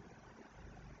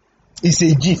 It's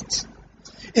a gift.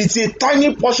 It's a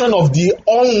tiny portion of the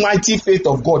almighty faith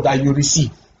of God that you receive.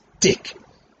 Take.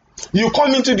 You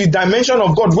come into the dimension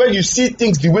of God where you see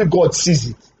things the way God sees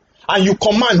it. And you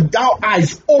command, thou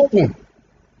eyes open.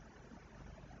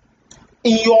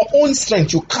 In your own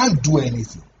strength, you can't do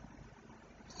anything.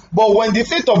 But when the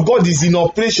faith of God is in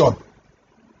operation,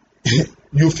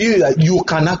 you feel that you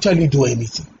can actually do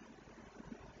anything.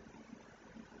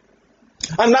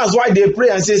 And that's why they pray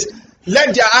and says,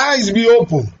 let their eyes be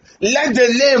open. Let the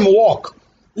lame walk.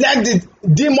 Let the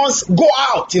demons go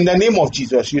out in the name of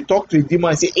Jesus. You talk to a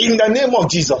demon and say, in the name of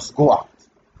Jesus, go out.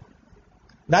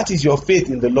 That is your faith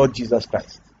in the Lord Jesus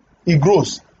Christ. It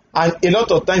grows. And a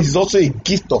lot of times it's also a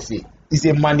gift of faith. It's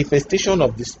a manifestation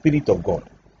of the Spirit of God.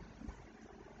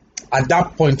 At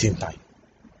that point in time,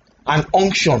 an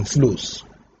unction flows.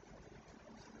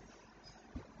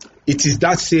 It is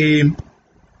that same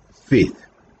faith.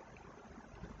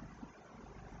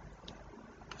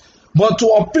 But to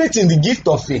operate in the gift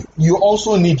of faith, you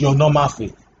also need your normal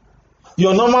faith.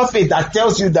 Your normal faith that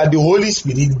tells you that the Holy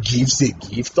Spirit gives a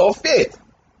gift of faith.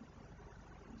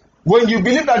 When you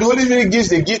believe that the Holy Spirit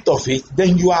gives a gift of faith,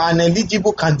 then you are an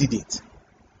eligible candidate.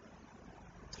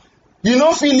 You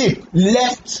know, Philip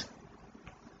left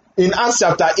in Acts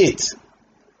chapter 8.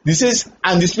 It says,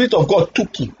 and the Spirit of God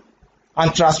took him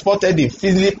and transported him.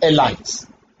 Philip Airlines.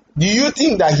 Do you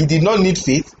think that he did not need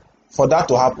faith for that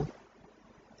to happen?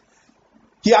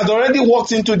 He had already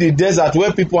walked into the desert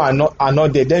where people are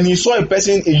not there. Then he saw a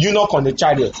eunuch on the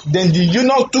chariot. Then the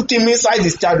eunuch took him inside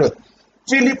his chariot.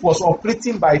 Philip was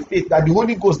operating by faith that the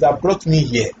Holy Ghost that brought me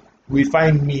here will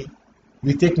find me,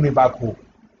 will take me back home.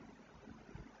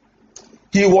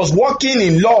 He was walking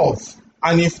in love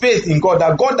and in faith in God,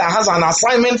 that God that has an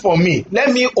assignment for me,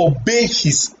 let me obey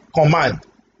his command.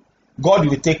 God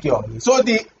will take care of me. So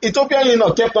the Ethiopian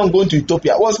eunuch kept on going to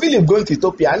Ethiopia. Was Philip going to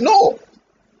Ethiopia? No.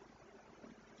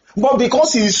 But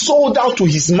because he is sold out to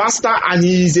his master and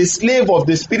he is a slave of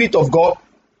the Spirit of God,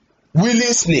 willing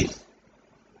slave,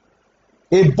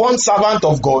 a born servant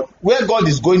of God, where God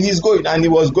is going, he's going. And he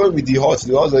was going with the horse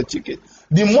was chicken.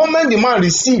 The moment the man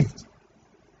received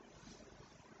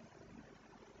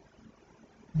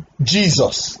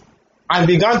Jesus and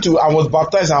was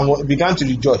baptized and began to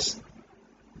rejoice,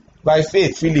 by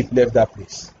faith, Philip left that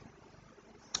place.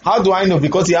 How do I know?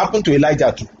 Because he happened to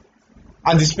Elijah too.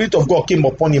 and the Spirit of God came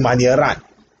upon him and he ran.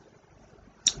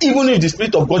 Even if the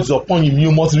Spirit of God is upon him,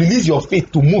 you must release your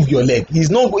faith to move your leg. He is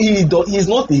not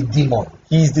a demon.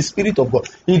 He is the Spirit of God.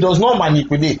 He does not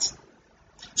manipulate.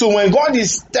 So when God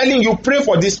is telling you, pray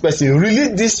for this person,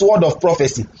 release this word of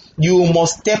prophecy, you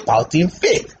must step out in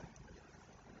faith.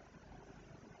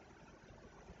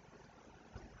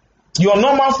 Your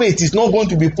normal faith is not going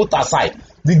to be put aside.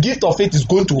 The gift of faith is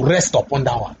going to rest upon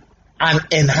that one and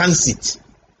enhance it.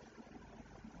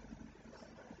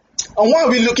 And why are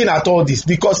we looking at all this?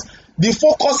 Because the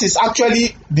focus is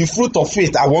actually the fruit of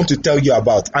faith I want to tell you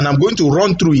about. And I'm going to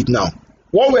run through it now.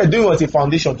 What we're doing was a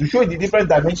foundation to show you the different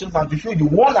dimensions and to show you the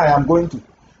one I am going to.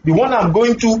 The one I'm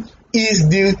going to is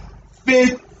the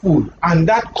faithful. And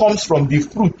that comes from the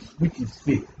fruit, which is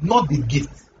faith, not the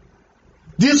gift.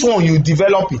 This one, you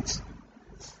develop it.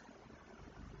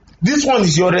 This one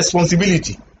is your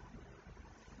responsibility.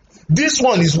 This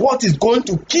one is what is going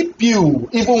to keep you,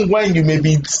 even when you may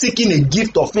be seeking a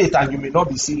gift of faith and you may not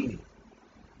be seeing it.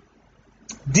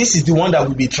 This is the one that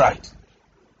will be tried.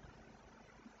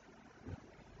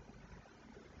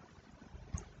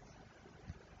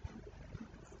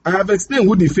 I have explained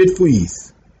who the faithful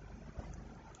is.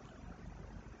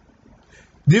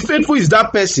 The faithful is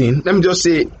that person, let me just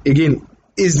say again,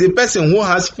 is the person who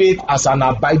has faith as an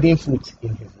abiding fruit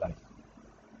in his life.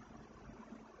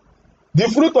 The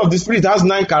fruit of the Spirit has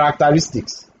 9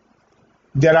 characteristics.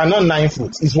 There are not 9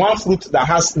 fruits. It's one fruit that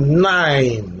has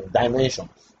 9 dimensions.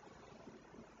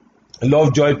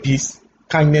 Love, joy, peace,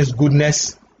 kindness,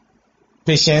 goodness,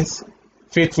 patience,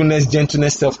 faithfulness,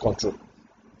 gentleness, self-control.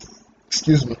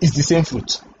 Excuse me, it's the same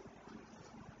fruit.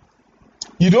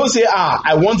 You don't say,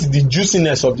 I want the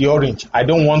juiciness of the orange. I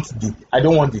don't want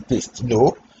the taste.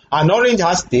 No. An orange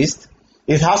has taste.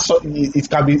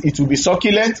 It will be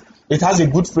succulent. It has a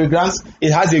good fragrance.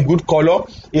 It has a good color.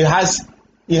 It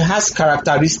has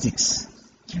characteristics.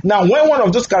 Now, when one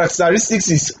of those characteristics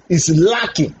is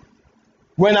lacking,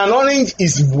 when an orange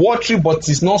is watery but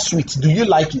is not sweet, do you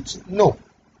like it? No.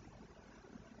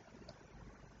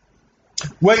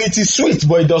 When it is sweet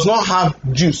but it does not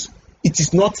have juice, it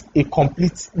is not a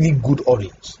completely good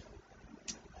orange.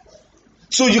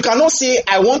 So you cannot say,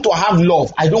 I want to have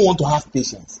love, I don't want to have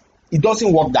patience. It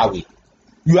doesn't work that way.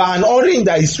 You are an orange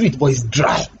that is sweet but is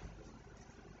dry.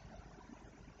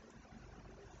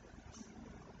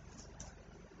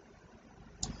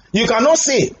 You cannot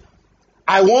say,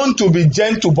 I want to be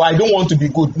gentle but I don't want to be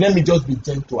good. Let me just be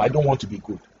gentle, I don't want to be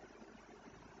good.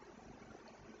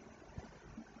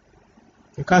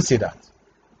 You can't say that.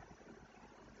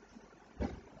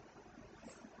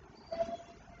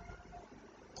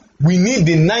 We need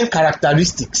the 9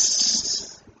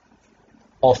 characteristics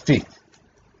of faith.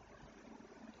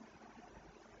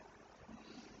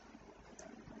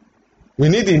 We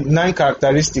need the 9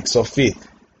 characteristics of faith.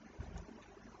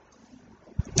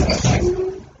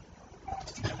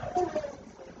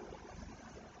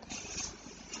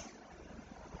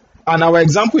 And our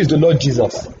example is the Lord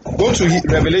Jesus. Go to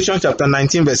Revelation chapter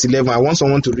 19 verse 11. I want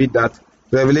someone to read that.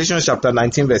 Revelation chapter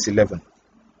 19 verse 11.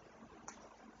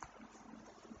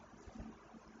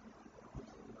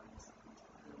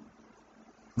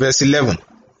 Verse 11.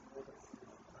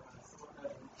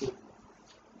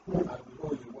 And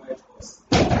behold, the white horse,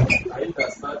 and he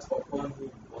that sat upon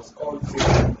him was called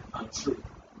faithful and true.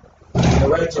 The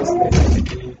righteousness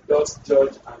he doth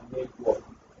judge and make war.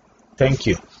 Thank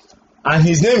you. And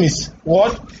his name is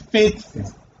what?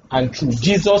 Faithful and true.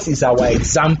 Jesus is our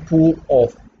example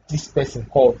of this person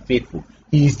called faithful.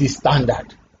 He is the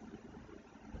standard.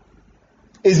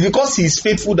 It's because he is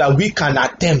faithful that we can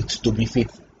attempt to be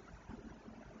faithful.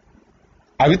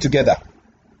 Are we together?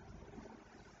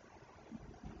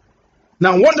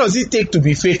 Now, what does it take to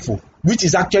be faithful? Which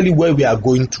is actually where we are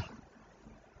going to.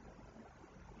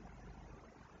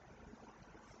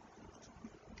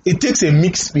 It takes a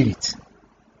mixed spirit.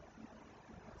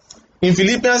 In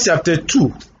Philippians chapter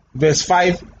 2, verse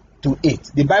 5 to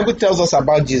 8, the Bible tells us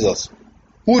about Jesus,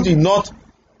 who did not,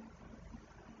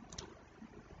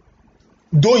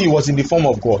 though he was in the form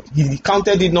of God, he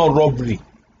counted it not robbery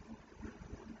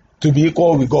to be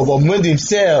equal with God, but made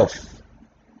himself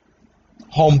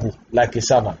humble like a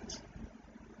servant.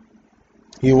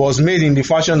 He was made in the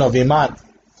fashion of a man.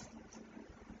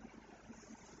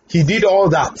 He did all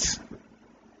that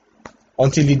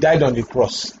until he died on the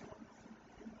cross.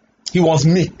 He was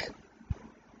meek.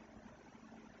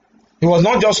 He was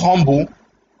not just humble,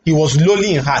 he was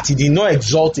lowly in heart. He did not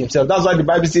exalt himself. That's why the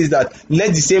Bible says that let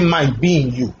the same mind be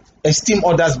in you. Esteem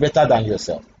others better than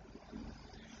yourself.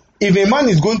 If a man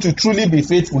is going to truly be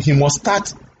faithful, he must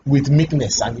start with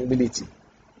meekness and humility.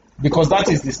 Because that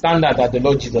is the standard that the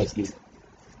Lord Jesus gave.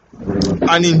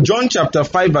 And in John chapter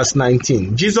 5 verse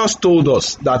 19, Jesus told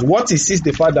us that what he sees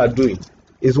the Father doing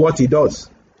is what he does.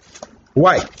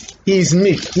 Why? He is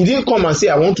meek. He didn't come and say,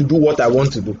 I want to do what I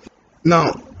want to do.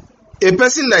 Now, a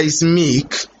person that is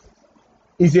meek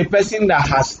is a person that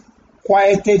has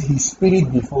quieted his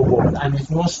spirit before God and is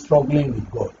not struggling with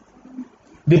God.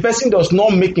 The person does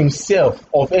not make himself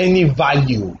of any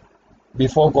value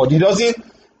before God. He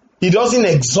doesn't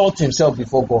exalt himself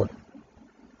before God.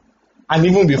 And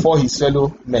even before his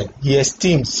fellow men.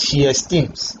 She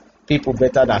esteems people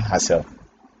better than herself.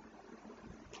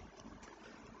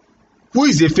 Who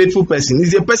is a faithful person?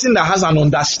 Is a person that has an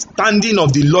understanding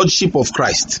of the Lordship of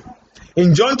Christ.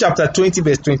 In John chapter 20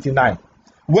 verse 29,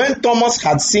 when Thomas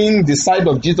had seen the side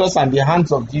of Jesus and the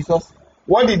hands of Jesus,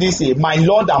 what did he say? My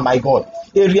Lord and my God.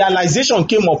 A realization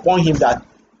came upon him that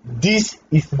this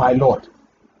is my Lord.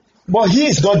 But he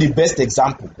is not the best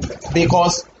example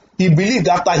because he believed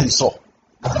after he saw.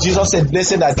 Jesus said,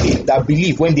 blessed are they that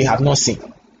believe when they have not seen.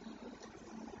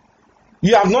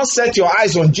 You have not set your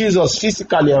eyes on Jesus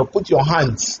physically or put your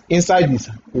hands inside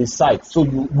his side. So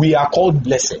we are called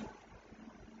blessed.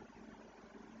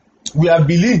 We have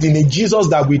believed in a Jesus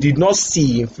that we did not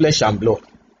see in flesh and blood.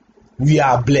 We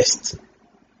are blessed.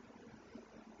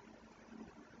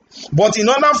 But in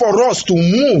order for us to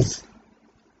move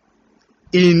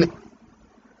in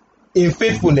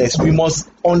faithfulness, we must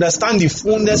understand the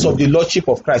fullness of the Lordship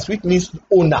of Christ, which means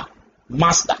owner,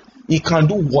 master. He can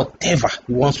do whatever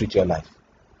he wants with your life.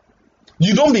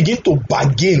 You don't begin to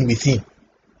bargain with him.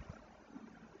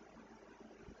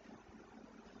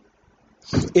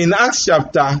 In Acts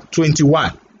chapter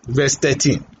 21, verse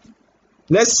 13,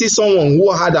 let's see someone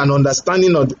who had an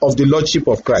understanding of the Lordship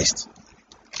of Christ.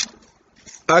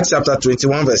 Acts chapter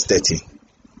 21, verse 13.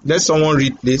 Let someone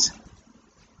read, please.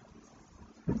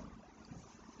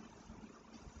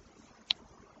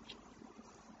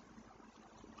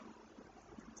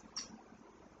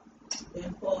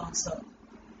 Then Paul answered,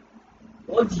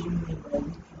 what do you mean by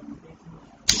looking and making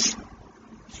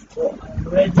me? For I am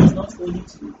ready not only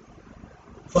to be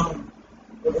bound,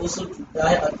 but also to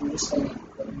die at Jerusalem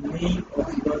for the name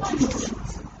of the Lord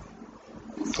Jesus.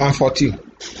 And 14.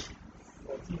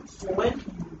 So when he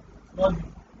would not be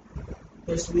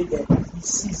persuaded, he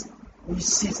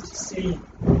ceased saying,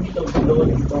 the will of the Lord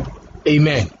is done.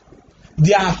 Amen.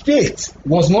 Their faith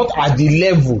was not at the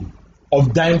level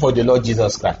of dying for the Lord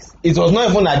Jesus Christ. It was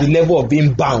not even at the level of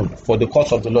being bound for the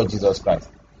cause of the Lord Jesus Christ.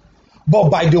 But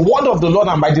by the word of the Lord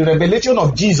and by the revelation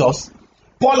of Jesus,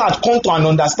 Paul had come to an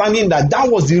understanding that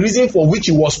was the reason for which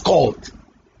he was called.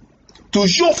 To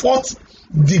show forth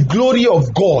the glory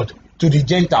of God to the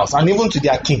Gentiles and even to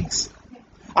their kings.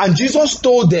 And Jesus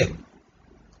told him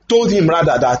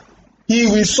that he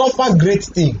will suffer great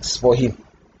things for him.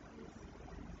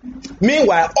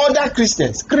 Meanwhile, other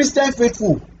Christian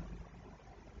faithful,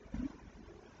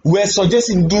 were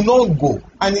suggesting, do not go.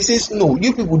 And he says, no,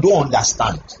 you people don't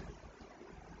understand.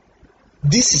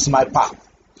 This is my path.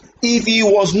 If he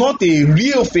was not a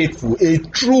real faithful, a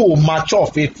true, mature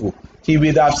faithful, he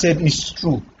would have said, it's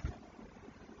true.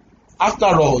 After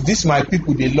all, these my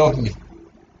people, they love me.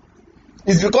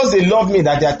 It's because they love me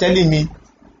that they are telling me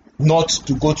not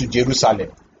to go to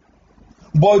Jerusalem.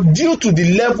 But due to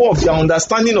the level of their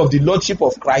understanding of the Lordship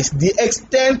of Christ, the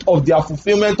extent of their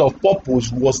fulfillment of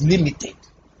purpose was limited.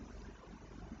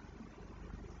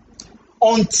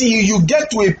 Until you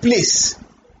get to a place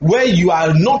where you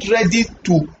are not ready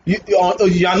to, you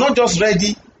are not just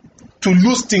ready to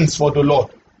lose things for the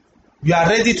Lord. You are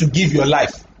ready to give your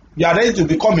life. You are ready to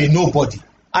become a nobody.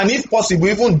 And if possible,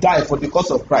 even die for the cause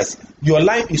of Christ. Your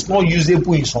life is not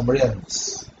usable in some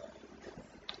realms.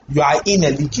 You are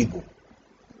ineligible.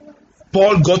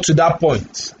 Paul got to that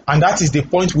point, and that is the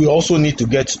point we also need to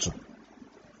get to.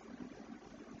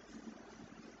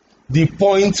 The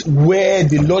point where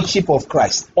the Lordship of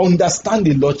Christ, understand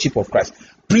the Lordship of Christ.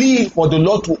 Plead for the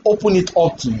Lord to open it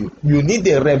up to you. You need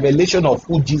a revelation of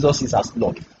who Jesus is as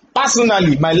Lord.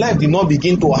 Personally, my life did not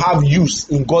begin to have use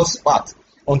in God's path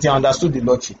until I understood the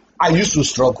Lordship. I used to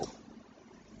struggle.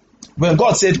 When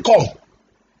God said, come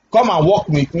and walk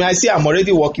with me, I say, I'm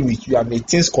already working with you. I'm a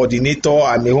teams coordinator,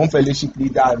 I'm a home fellowship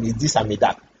leader, I'm a this, I'm a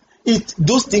that.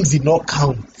 Those things did not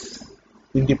count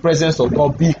in the presence of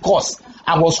God because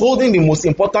I was holding the most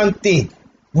important thing,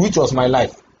 which was my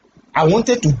life. I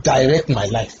wanted to direct my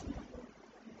life.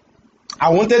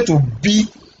 I wanted to be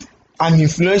an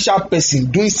influential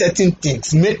person, doing certain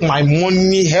things, make my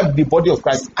money, help the body of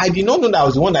Christ. I did not know that I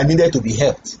was the one that needed to be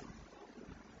helped.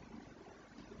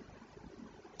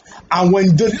 And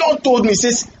when the Lord told me, he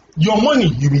says, your money,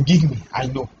 you will give me. I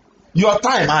know. Your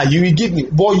time, you will give me.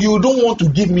 But you don't want to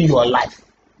give me your life.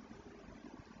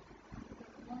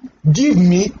 Give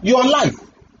me your life.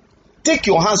 Take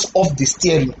your hands off the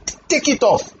steering. Take it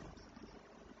off.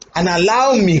 And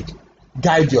allow me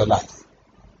guide your life.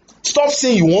 Stop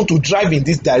saying you want to drive in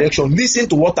this direction. Listen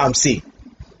to what I'm saying.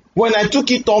 When I took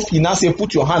it off, he now said,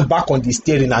 put your hand back on the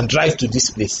steering and drive to this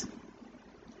place.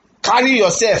 Carry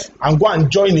yourself and go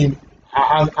and join him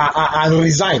and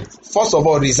resign. First of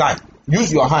all, resign.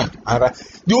 Use your hand. And write.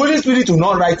 The Holy Spirit will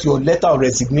not write your letter of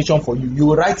resignation for you. You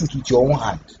will write it with your own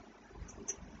hand.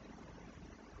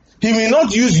 He will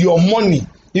not use your money.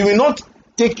 He will not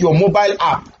take your mobile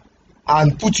app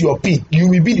and put your PIN. You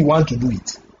will be the one to do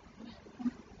it.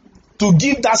 To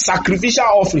give that sacrificial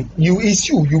offering, you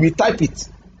will type it.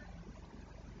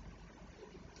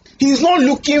 He's not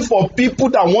looking for people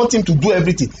that want him to do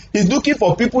everything. He's looking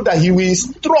for people that he will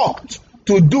instruct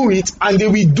to do it, and they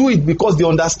will do it because they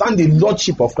understand the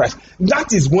lordship of Christ.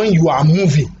 That is when you are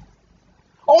moving.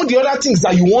 All the other things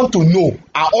that you want to know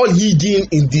are all hidden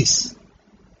in this.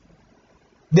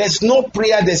 There's no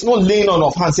prayer, there's no laying on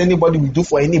of hands anybody will do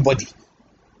for anybody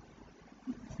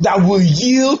that will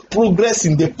yield progress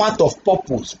in the path of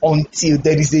purpose until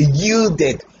there is a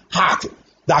yielded heart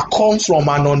that comes from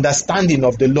an understanding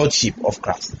of the lordship of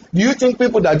Christ. Do you think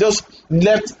people that just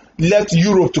left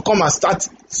Europe to come and start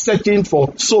searching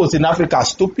for souls in Africa are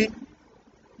stupid?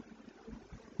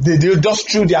 They just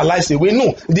threw their lives away?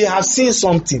 No, they have seen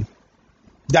something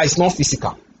that is not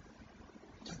physical.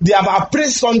 They have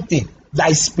appraised something that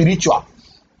is spiritual.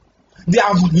 They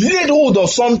have laid hold of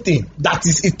something that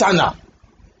is eternal.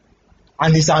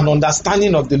 And it's an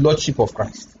understanding of the lordship of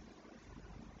Christ.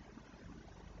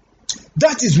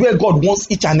 That is where God wants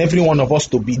each and every one of us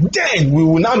to be. Then we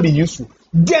will now be useful.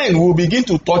 Then we will begin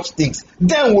to touch things.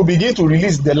 Then we'll begin to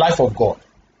release the life of God.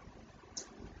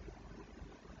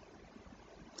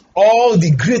 All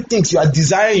the great things you are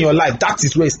desiring in your life, that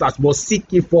is where it starts. But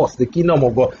seek ye first the kingdom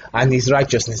of God and his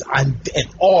righteousness, and then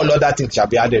all other things shall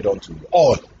be added unto you.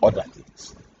 All other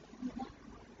things.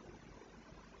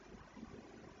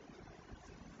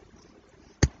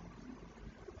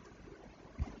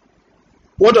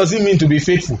 What does it mean to be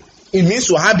faithful? It means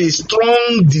to have a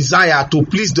strong desire to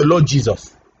please the Lord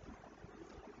Jesus.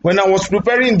 When I was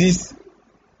preparing this,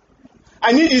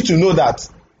 I need you to know that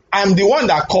I'm the one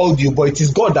that called you, but it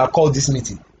is God that called this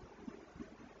meeting.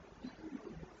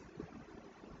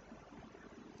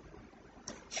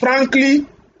 Frankly,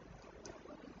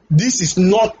 this is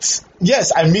not,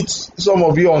 yes, I meet some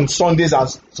of you on Sundays.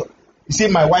 You see,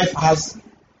 my wife has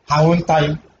her own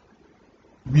time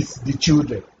with the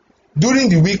children. During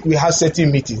the week, we have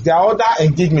certain meetings. There are other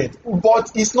engagements, but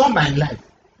it's not my life.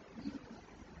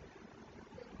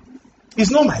 It's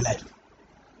not my life.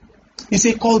 He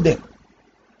said, call them.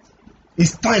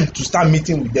 It's time to start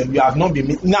meeting with them. You have not been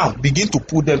meeting. Now, begin to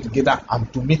put them together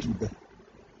and to meet with them.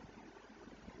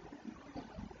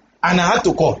 And I had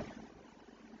to call.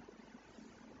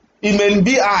 It may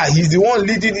be, he's the one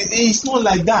leading it. It's not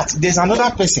like that. There's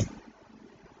another person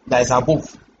that is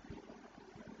above.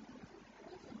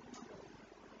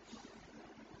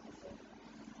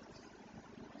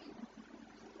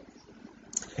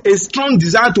 A strong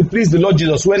desire to please the Lord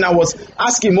Jesus. When I was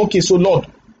asking him, okay, so Lord,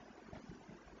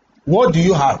 what do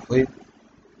you have?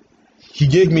 He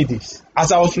gave me this.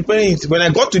 As I was preparing it, when I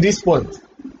got to this point,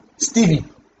 Stephen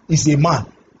is a man.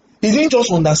 He didn't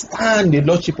just understand the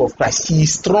lordship of Christ. He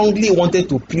strongly wanted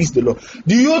to please the Lord.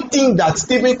 Do you think that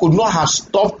Stephen could not have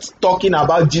stopped talking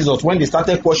about Jesus when they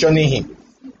started questioning him?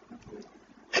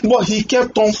 But he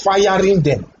kept on firing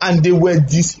them, and they were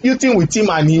disputing with him,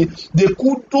 and they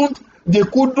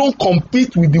couldn't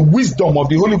compete with the wisdom of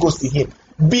the Holy Ghost in him,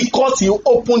 because he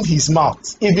opened his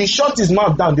mouth. If he shut his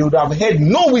mouth down, they would have heard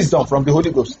no wisdom from the Holy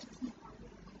Ghost.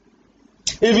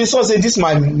 If he saw, say, this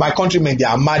my countrymen, they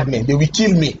are madmen, they will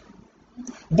kill me.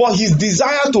 But his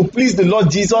desire to please the Lord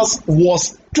Jesus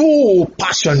was too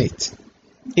passionate.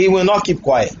 He will not keep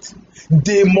quiet.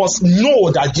 They must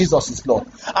know that Jesus is Lord.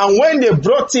 And when they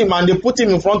brought him and they put him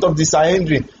in front of the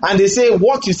Sanhedrin, and they say,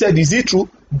 what you said, is it true?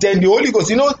 Then the Holy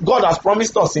Ghost, God has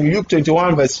promised us in Luke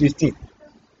 21 verse 15,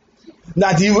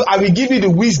 that I will give you the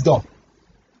wisdom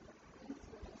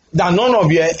that none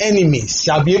of your enemies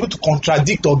shall be able to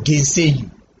contradict or gainsay you.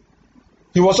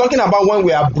 He was talking about when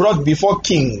we are brought before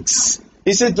kings.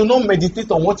 He said, do not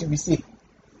meditate on what you will say,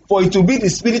 for it will be the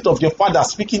Spirit of your Father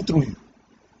speaking through you.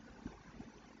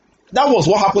 That was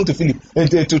what happened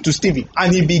to to Stephen.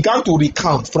 And he began to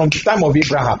recount from the time of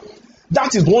Abraham.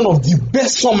 That is one of the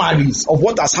best summaries of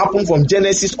what has happened from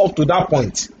Genesis up to that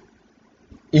point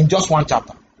in just one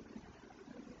chapter.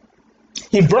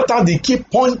 He brought out the key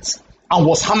points and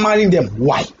was hammering them.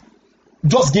 Why?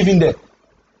 Just giving them.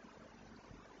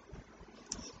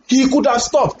 He could have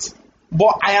stopped.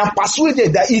 But I am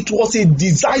persuaded that it was a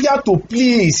desire to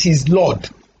please his Lord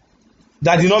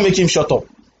that did not make him shut up.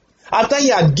 After he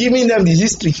had given them the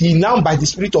history, he now by the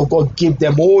Spirit of God gave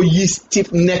them, oh ye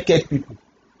stiff-necked people.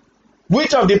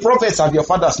 Which of the prophets have your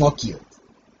fathers not killed?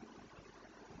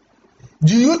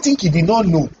 Do you think he did not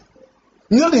know?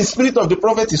 You know the spirit of the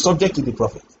prophet is subject to the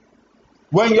prophet.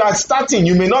 When you are starting,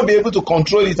 you may not be able to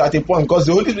control it at a point because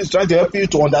the Holy Spirit is trying to help you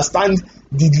to understand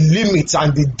the limits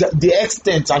and the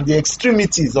extent and the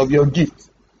extremities of your gift.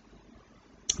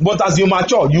 But as you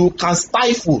mature, you can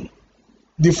stifle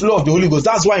the flow of the Holy Ghost.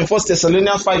 That's why in 1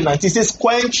 Thessalonians 5:19 it says,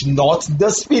 quench not the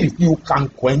spirit. You can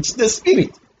quench the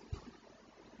spirit.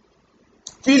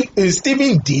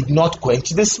 Stephen did not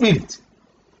quench the spirit.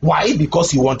 Why?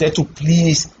 Because he wanted to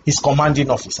please his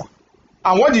commanding officer.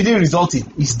 And what did it result in?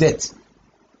 His death.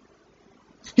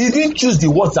 He didn't choose the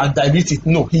words and direct it.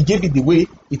 No, he gave it the way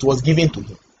it was given to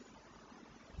him.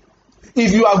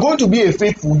 If you are going to be a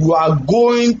faithful, you are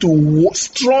going to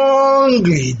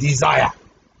strongly desire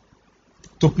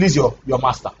to please your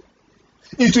master.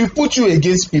 It will put you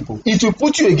against people. It will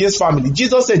put you against family.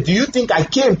 Jesus said, do you think I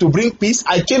came to bring peace?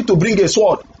 I came to bring a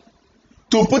sword.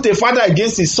 To put a father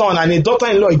against his son and a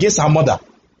daughter-in-law against her mother-in-law.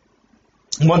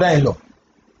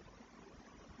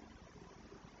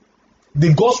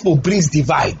 The gospel brings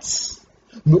divides.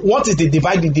 What is the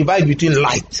divide? The divide between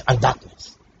light and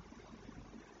darkness.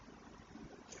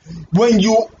 When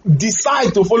you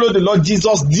decide to follow the Lord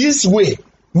Jesus this way,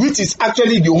 which is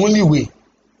actually the only way,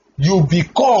 you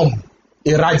become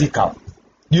a radical.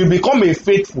 You become a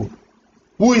faithful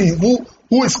who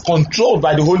is controlled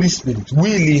by the Holy Spirit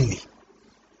willingly.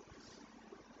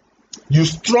 You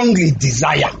strongly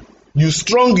desire. You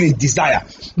strongly desire.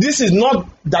 This is not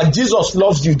that Jesus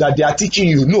loves you that they are teaching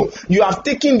you. No, you have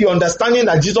taken the understanding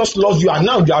that Jesus loves you and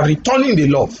now you are returning the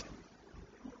love.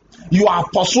 You are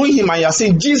pursuing him and you are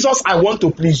saying, Jesus, I want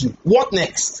to please you. What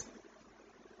next?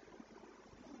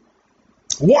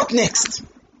 What next?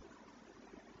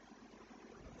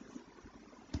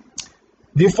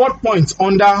 The fourth point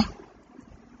under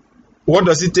what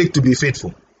does it take to be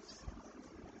faithful?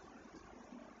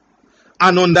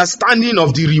 An understanding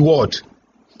of the reward.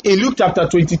 In Luke chapter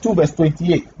 22 verse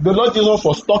 28, the Lord Jesus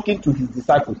was talking to his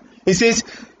disciples. He says,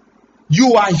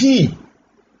 you are he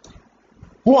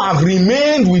who have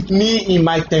remained with me in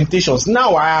my temptations.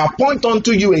 Now I appoint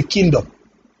unto you a kingdom,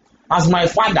 as my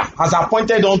Father has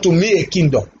appointed unto me a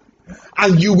kingdom.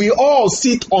 And you will all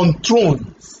sit on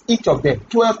thrones, each of them,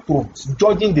 12 thrones,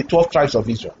 judging the 12 tribes of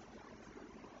Israel.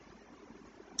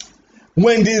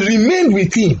 When they remained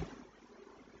with him,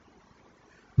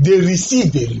 they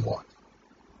received the reward.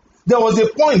 There was a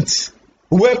point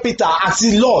where Peter asked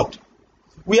the Lord,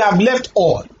 we have left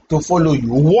all to follow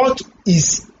you. What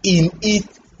is in it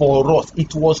for us?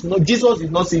 It was not, Jesus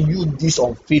did not say, you this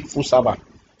unfaithful servant.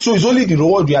 So it's only the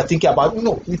reward we are thinking about.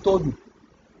 No, he told you.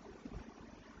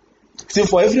 So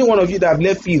for every one of you that have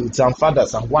left fields and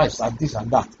fathers and wives and this and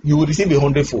that, you will receive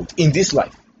 100-fold in this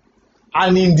life.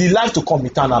 And in the life to come,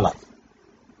 eternal life.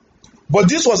 But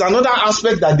this was another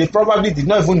aspect that they probably did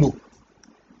not even know.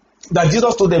 That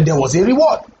Jesus told them there was a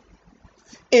reward.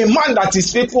 A man that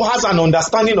is faithful has an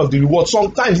understanding of the reward.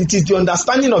 Sometimes it is the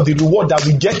understanding of the reward that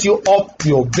will get you up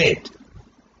your bed.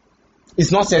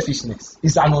 It's not selfishness.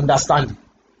 It's an understanding.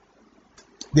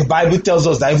 The Bible tells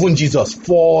us that even Jesus,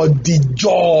 for the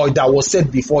joy that was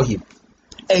set before him,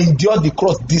 endured the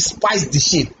cross, despised the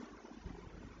shame.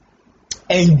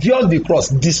 Endured the cross,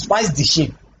 despised the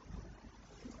shame.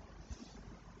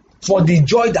 For the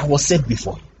joy that was set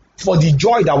before him. For the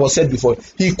joy that was set before him.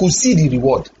 He could see the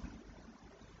reward.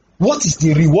 What is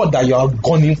the reward that you are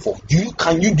gunning for? Do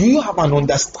you have an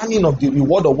understanding of the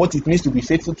reward of what it means to be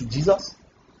faithful to Jesus?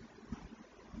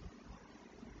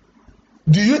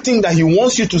 Do you think that he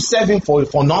wants you to serve him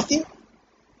for nothing?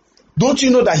 Don't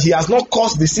you know that he has not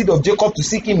caused the seed of Jacob to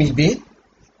seek him in vain?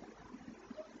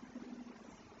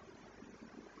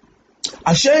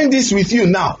 I'm sharing this with you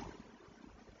now,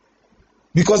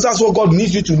 because that's what God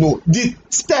needs you to know. The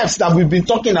steps that we've been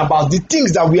talking about, the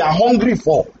things that we are hungry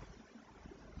for,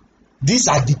 these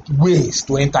are the ways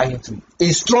to enter into it.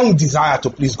 A strong desire to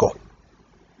please God.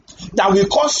 That will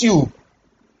cause you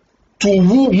to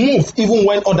move even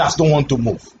when others don't want to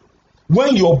move.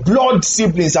 When your blood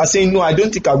siblings are saying, no, I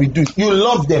don't think I will do it. You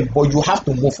love them, but you have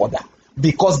to move for that.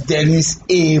 Because there is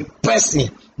a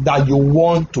person that you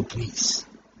want to please.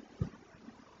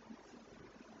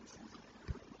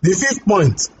 The fifth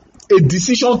point, a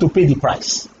decision to pay the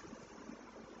price.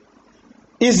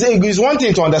 It's one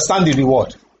thing to understand the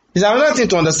reward. It's another thing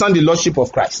to understand the Lordship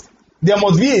of Christ. There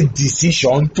must be a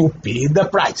decision to pay the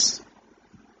price.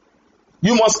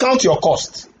 You must count your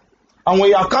cost. And when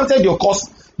you have counted your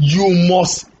cost, you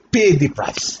must pay the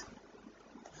price.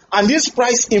 And this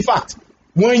price, in fact,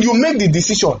 when you make the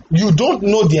decision, you don't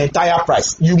know the entire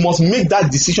price. You must make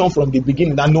that decision from the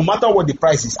beginning that no matter what the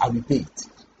price is, I will pay it.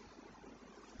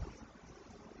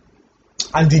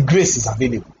 And the grace is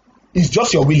available. It's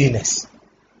just your willingness.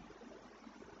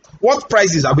 What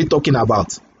prices are we talking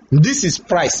about? This is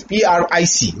price,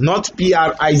 P-R-I-C, not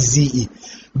P-R-I-Z-E.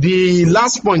 The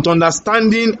last point,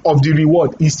 understanding of the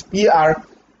reward, is P-R-I-Z-E.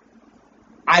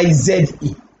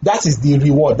 That is the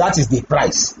reward, that is the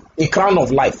price, a crown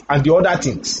of life, and the other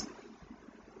things.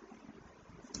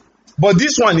 But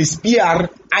this one is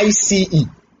P-R-I-C-E.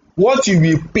 What you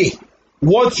will pay,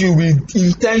 what you will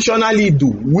intentionally do,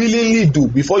 willingly do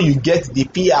before you get the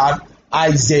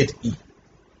P-R-I-Z-E.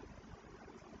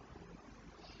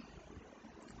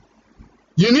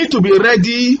 You need to be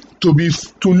ready to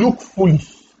look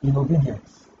foolish in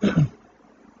obedience.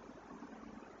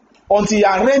 Until you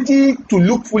are ready to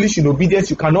look foolish in obedience,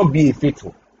 you cannot be a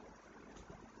faithful.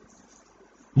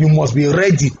 You must be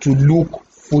ready to look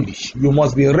foolish. You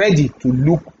must be ready to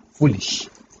look foolish.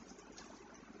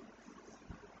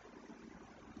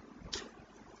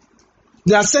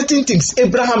 There are certain things.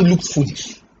 Abraham looked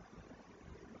foolish.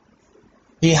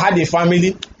 He had a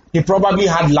family. He probably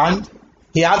had land.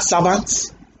 He had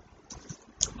servants.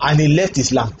 And he left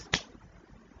his land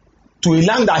to a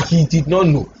land that he did not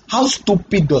know. How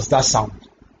stupid does that sound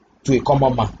to a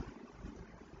common man?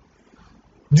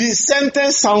 The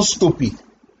sentence sounds stupid.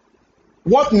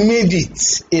 What made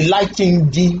it a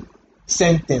life-changing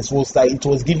sentence was that it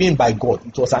was given by God.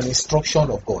 It was an instruction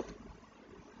of God.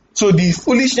 So the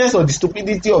foolishness or the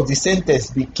stupidity of the sentence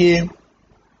became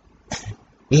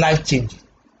life-changing,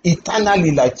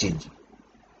 eternally life-changing.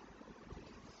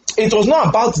 It was not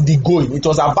about the going, it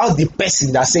was about the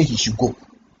person that said he should go.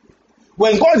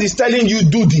 When God is telling you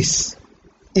do this,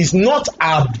 it's not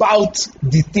about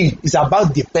the thing, it's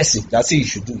about the person that said you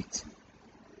should do it.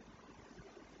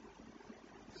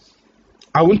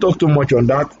 I won't talk too much on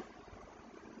that.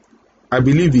 I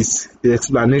believe it's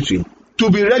explanatory. To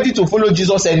be ready to follow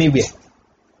Jesus anywhere.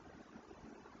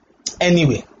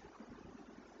 Anywhere.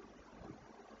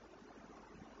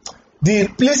 The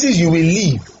places you will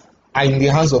live are in the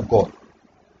hands of God.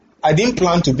 I didn't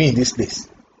plan to be in this place.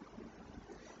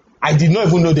 I did not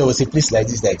even know there was a place like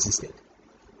this that existed.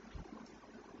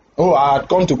 Oh, I had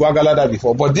come to Guagalada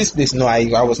before, but this place, no,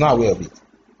 I was not aware of it.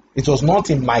 It was not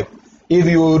in my... If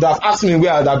you would have asked me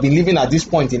where I would have been living at this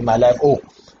point in my life,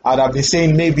 I would have been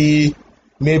saying maybe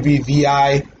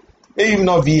VI, maybe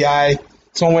not VI,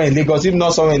 somewhere in Lagos. If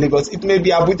not somewhere in Lagos, it may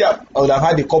be Abuja. I would have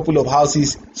had a couple of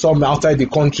houses somewhere outside the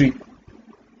country.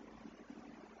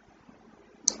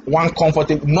 One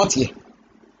comfortable, not here.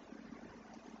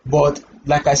 But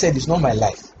like I said, it's not my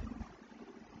life.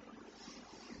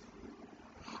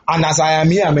 And as I am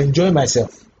here, I'm enjoying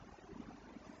myself.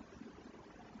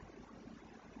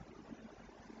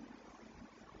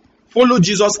 Follow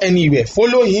Jesus anywhere.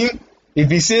 Follow him.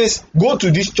 If he says, go to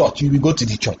this church, you will go to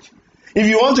the church. If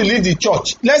you want to leave the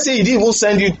church, let's say he didn't even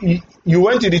send you, you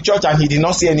went to the church and he did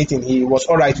not say anything, he was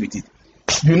all right with it.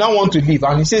 You now want to leave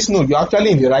and he says, no, you're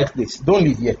actually in the right place. Don't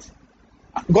leave yet.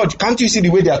 God, can't you see the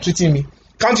way they are treating me?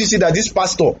 Can't you see that this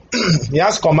pastor, he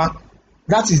has comma?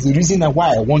 That is the reason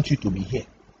why I want you to be here.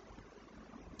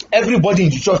 Everybody in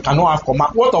the church cannot have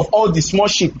comma. What of all the small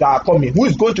sheep that are coming? Who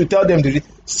is going to tell them to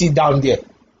sit down there?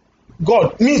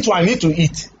 God, me too, I need to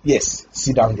eat. Yes,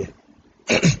 sit down there.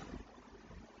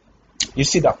 You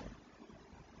sit down.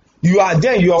 You are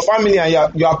there, your family,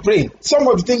 and you are praying. Some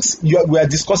of the things we are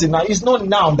discussing now, it's not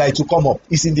now that it will come up.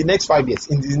 It's in the next 5 years,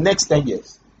 in the next 10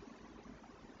 years.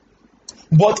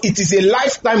 But it is a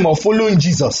lifetime of following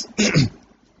Jesus.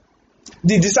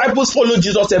 The disciples followed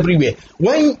Jesus everywhere.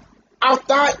 When,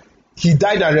 after he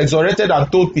died and resurrected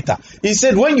and told Peter, he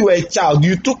said, when you were a child,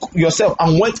 you took yourself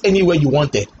and went anywhere you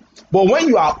wanted. But when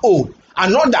you are old,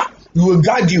 another will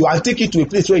guide you and take you to a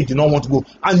place where you do not want to go.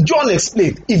 And John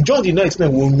explained. If John did not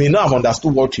explain, we may not have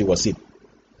understood what he was saying.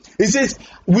 He says,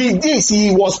 with this,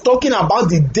 he was talking about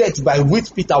the death by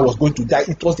which Peter was going to die.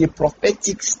 It was a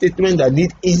prophetic statement that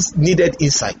needed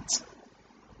insight.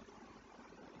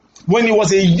 When he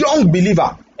was a young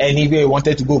believer, anywhere he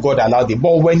wanted to go, God allowed him.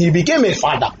 But when he became a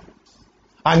father,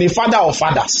 and a father of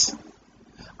fathers,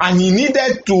 and he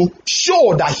needed to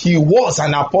show that he was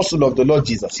an apostle of the Lord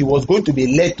Jesus, he was going to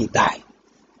be led to die.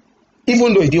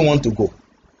 Even though he didn't want to go.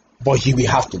 But he will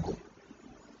have to go.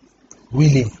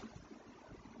 Willingly.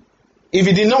 If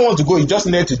he did not want to go, he just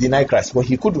needed to deny Christ. But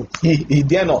he couldn't. He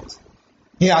dare not.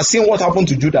 He has seen what happened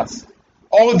to Judas.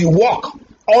 All the work,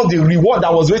 all the reward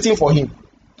that was waiting for him.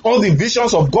 All the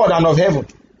visions of God and of heaven.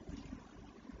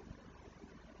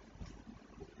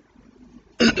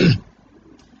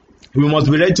 We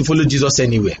must be ready to follow Jesus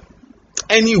anywhere.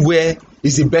 Anywhere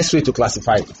is the best way to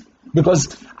classify it.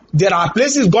 Because there are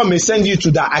places God may send you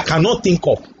to that I cannot think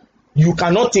of. You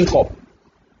cannot think of.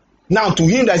 Now, to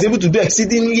him that is able to do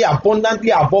exceedingly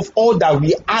abundantly above all that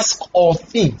we ask or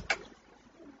think,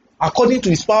 according to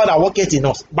his power that worketh in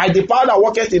us. By the power that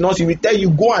worketh in us, he will tell you,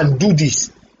 go and do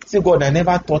this. Say, God, I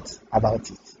never thought about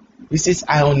it. He says,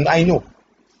 I know.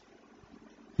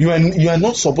 You are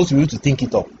not supposed to be able to think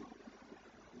it up.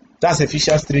 That's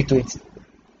Ephesians 3:20.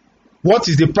 What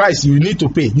is the price you need to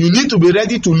pay? You need to be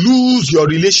ready to lose your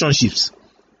relationships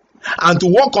and to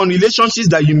work on relationships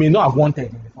that you may not have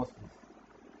wanted in the first place.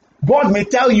 God may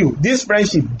tell you, this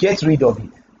friendship, get rid of it.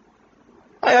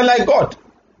 And you're like, God,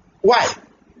 why?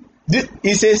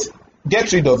 He says,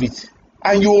 get rid of it.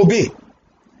 And you obey.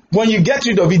 When you get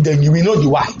rid of it, then you will know the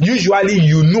why. Usually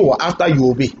you know after you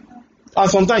obey. And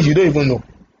sometimes you don't even know.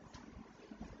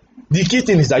 The key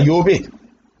thing is that you obey.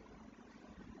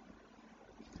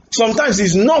 Sometimes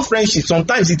it's not friendship.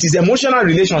 Sometimes it is emotional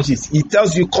relationships. He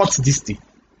tells you, cut this thing.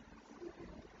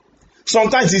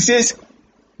 Sometimes he says,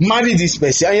 marry this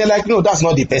person. And you're like, no, that's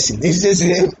not the person. He says,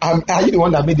 are you the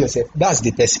one that made yourself? That's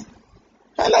the person.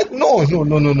 I'm like, no.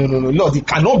 Lord, it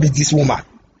cannot be this woman.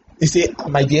 He said,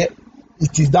 my dear,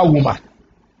 it is that woman.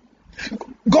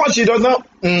 God, she does not.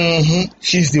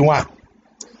 She's the one.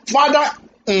 Father,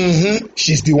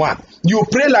 she's the one. You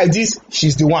pray like this,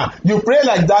 she's the one. You pray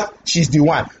like that, she's the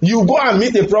one. You go and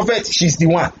meet a prophet, she's the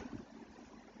one.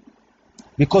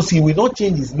 Because he will not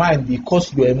change his mind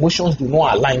because your emotions do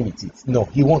not align with it. No,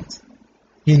 he won't.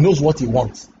 He knows what he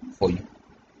wants for you.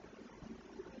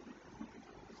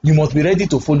 You must be ready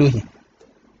to follow him.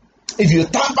 If you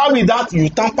tamper with that, you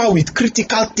tamper with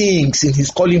critical things in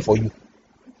his calling for you.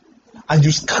 And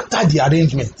you scatter the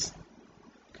arrangement.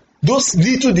 Those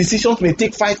little decisions may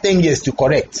take 5-10 years to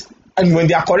correct. And when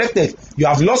they are corrected, you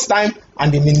have lost time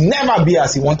and they may never be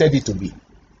as he wanted it to be.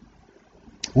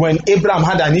 When Abraham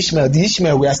had an Ishmael, the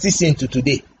Ishmael we are still seeing to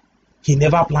today, he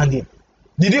never planned him.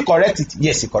 Did he correct it?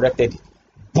 Yes, he corrected it.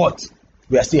 But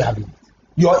we are still having it.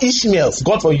 Your Ishmaels,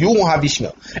 God for you won't have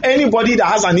Ishmael. Anybody that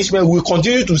has an Ishmael will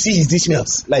continue to see his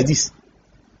Ishmaels like this.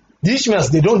 The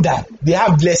Ishmaels, they don't die. They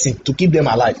have blessing to keep them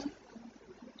alive.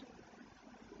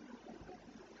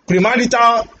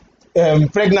 Premarital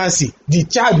pregnancy, the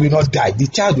child will not die. The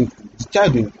child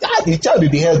will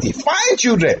be healthy. Find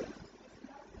children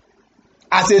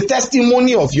as a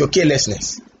testimony of your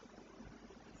carelessness.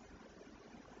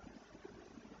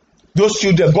 Those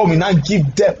children, God will not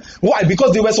give them. Why?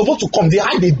 Because they were supposed to come. They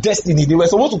had a destiny. They were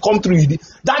supposed to come through.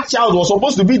 That child was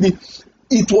supposed to be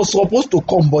it was supposed to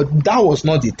come, but that was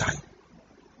not the time.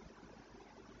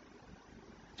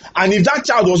 And if that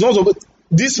child was not supposed,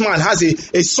 this man has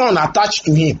a son attached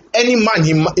to him. Any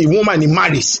man, a woman he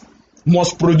marries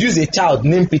must produce a child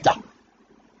named Peter.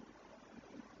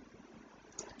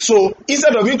 So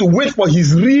instead of him to wait for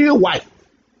his real wife,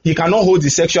 he cannot hold the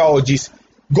sexual urges.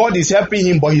 God is helping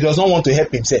him, but he does not want to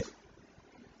help himself.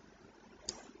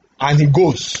 And he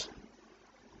goes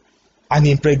and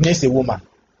impregnates a woman.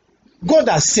 God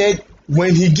has said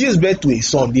when he gives birth to a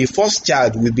son, the first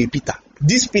child will be Peter.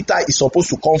 This Peter is supposed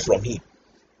to come from him.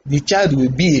 The child will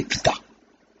be a Peter.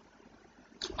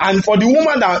 And for the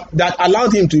woman that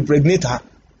allowed him to impregnate her,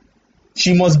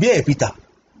 she must be a Peter.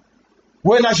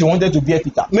 Whether she wanted to be a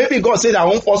Peter. Maybe God said her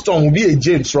own first son will be a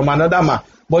James from another man.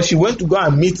 But she went to go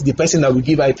and meet the person that will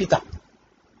give her a Peter.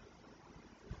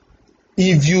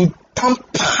 If you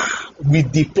tamper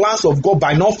with the plans of God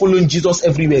by not following Jesus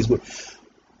everywhere,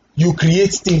 you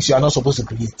create things you are not supposed to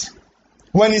create.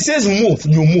 When he says move,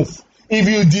 you move. If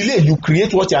you delay, you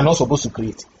create what you are not supposed to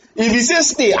create. If he says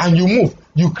stay and you move,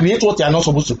 you create what you are not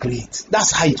supposed to create.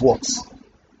 That's how it works.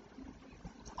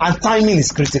 And timing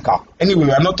is critical. Anyway,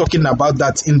 we are not talking about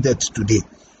that in depth today.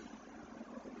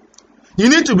 You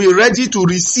need to be ready to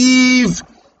receive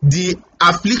the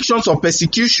afflictions or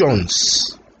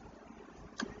persecutions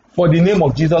for the name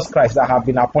of Jesus Christ that have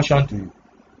been apportioned to you.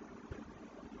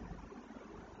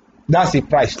 That's a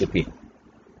price to pay.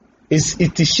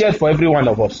 It is shared for every one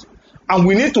of us. And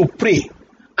we need to pray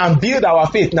and build our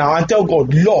faith now and tell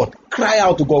God, Lord, cry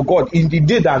out to God, God, in the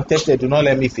day that I'm tested, do not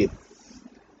let me fail.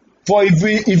 For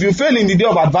if you fail in the day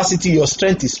of adversity, your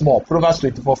strength is small. Proverbs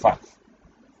 24:5.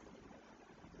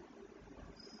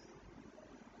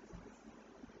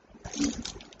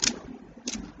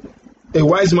 A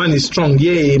wise man is strong,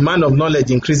 yea, a man of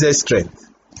knowledge increases strength.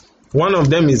 One of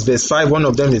them is verse 5, one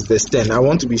of them is verse 10. I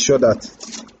want to be sure that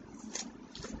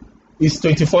it's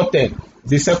 24:10.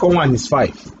 The second one is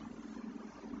 5.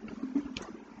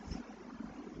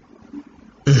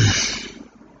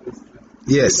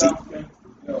 Yes.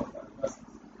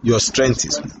 Your strength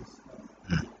is small.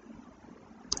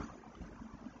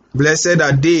 Blessed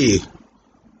are they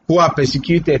who are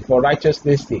persecuted for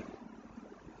righteousness' sake.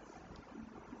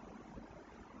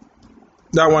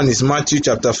 That one is Matthew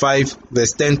chapter 5,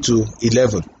 verse 10 to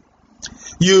 11.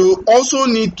 You also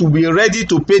need to be ready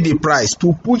to pay the price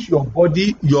to push your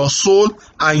body, your soul,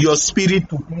 and your spirit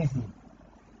to please Him.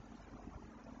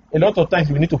 A lot of times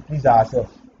we need to please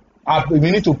ourselves. We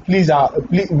need to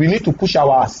we need to push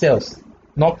ourselves,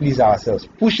 not please ourselves.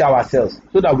 Push ourselves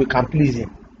so that we can please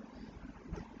Him.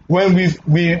 When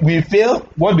we fail,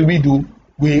 what do?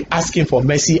 We ask Him for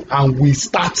mercy and we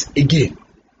start again.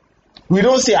 We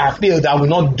don't say I failed, I will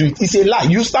not do it. It's a lie.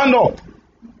 You stand up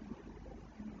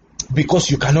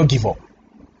because you cannot give up.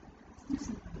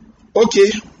 Okay,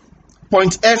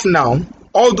 point F now.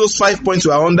 All those 5 points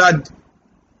were under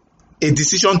a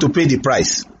decision to pay the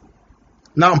price.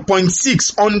 Now, point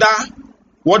 6 under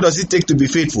what does it take to be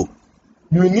faithful?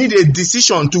 You need a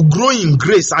decision to grow in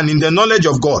grace and in the knowledge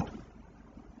of God.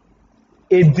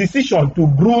 A decision to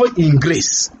grow in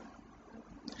grace.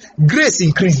 Grace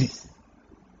increases.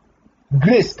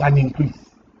 Grace can increase.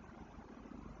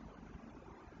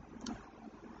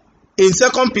 In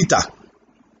 2 Peter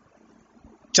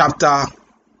chapter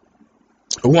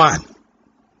 1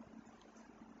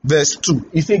 verse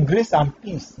 2, it says, grace and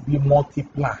peace be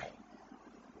multiplied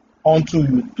unto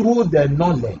you through the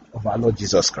knowledge of our Lord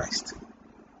Jesus Christ.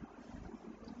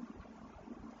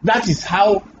 That is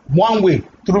how one way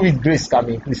through which grace can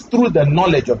be increased, through the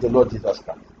knowledge of the Lord Jesus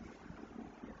Christ.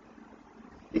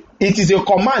 It is a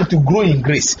command to grow in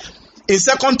grace. In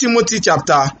 2 Timothy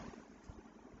chapter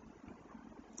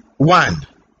 1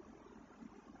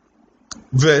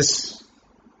 verse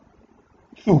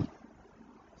 2.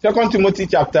 2 Timothy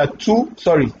chapter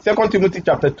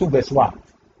 2 verse 1.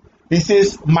 It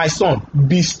says, my son,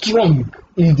 be strong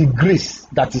in the grace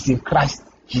that is in Christ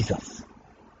Jesus.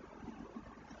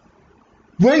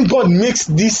 When God makes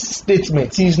this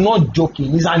statement, He is not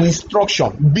joking. It's an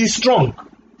instruction. Be strong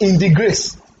in the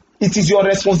grace. It is your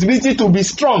responsibility to be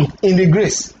strong in the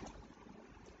grace.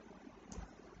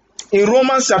 In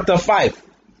Romans chapter 5,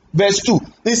 verse 2,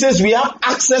 it says we have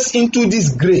access into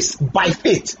this grace by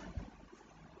faith.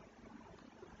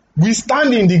 We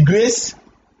stand in the grace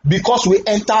because we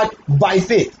entered by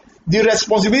faith. The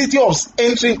responsibility of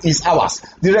entering is ours.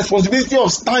 The responsibility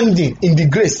of standing in the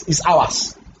grace is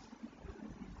ours.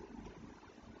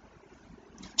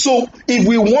 So, if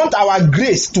we want our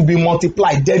grace to be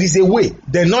multiplied, there is a way.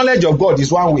 The knowledge of God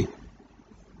is one way.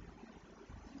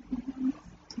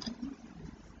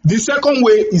 The second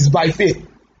way is by faith.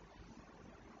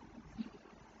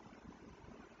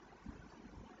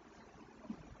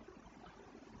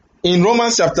 In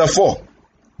Romans chapter 4,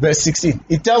 verse 16,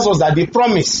 it tells us that the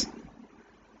promise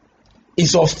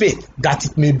is of faith, that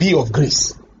it may be of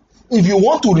grace. If you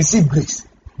want to receive grace,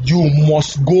 you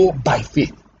must go by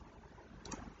faith.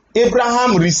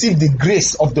 Abraham received the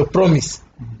grace of the promise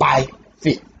by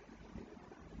faith.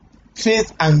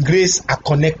 Faith and grace are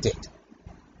connected.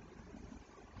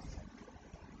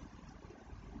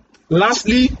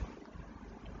 Lastly,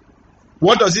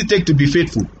 what does it take to be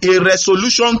faithful? A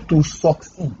resolution to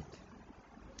succeed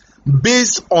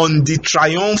based on the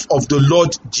triumph of the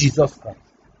Lord Jesus Christ.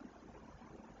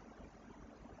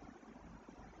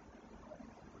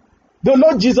 The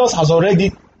Lord Jesus has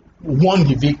already won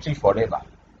the victory forever.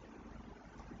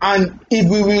 And if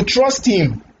we will trust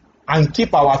Him and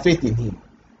keep our faith in Him,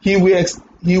 He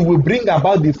will bring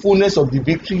about the fullness of the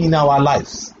victory in our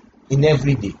lives, in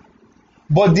every day.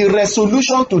 But the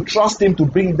resolution to trust Him to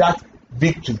bring that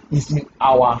victory is in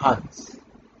our hands.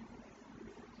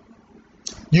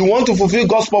 You want to fulfill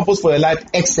God's purpose for your life?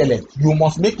 Excellent. You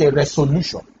must make a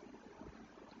resolution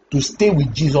to stay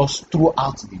with Jesus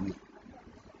throughout the way.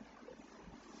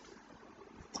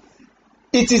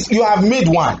 It is, you have made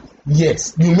one.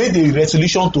 Yes, you made a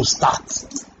resolution to start.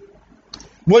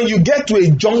 When you get to a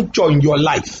juncture in your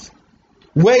life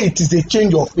where it is a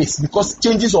change of face, because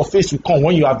changes of face will come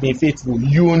when you have been faithful,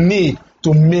 you need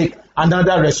to make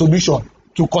another resolution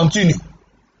to continue.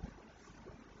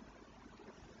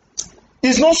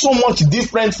 It's not so much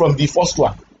different from the first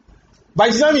one. By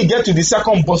the time you get to the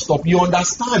second bus stop, you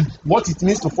understand what it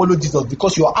means to follow Jesus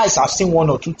because your eyes have seen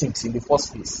one or two things in the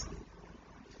first place.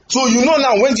 So you know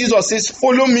now when Jesus says,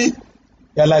 follow me,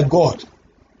 you're like, God,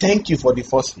 thank you for the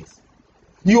first phase.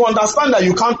 You understand that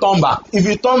you can't turn back. If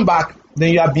you turn back,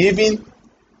 then you are behaving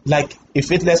like a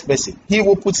faithless person. He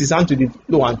who puts his hand to the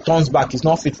plow and turns back is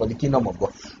not fit for the kingdom of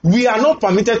God. We are not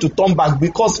permitted to turn back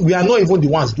because we are not even the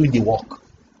ones doing the work.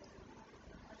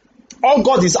 All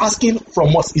God is asking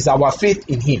from us is our faith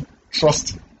in Him.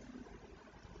 Trust Him.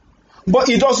 But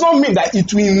it does not mean that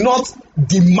it will not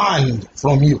demand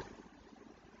from you.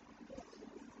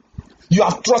 You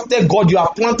have trusted God, you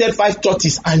have planted 5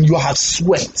 churches, and you have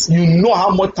sweat. You know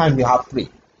how much time you have prayed.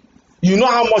 You know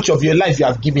how much of your life you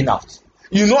have given out.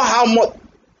 You know how much.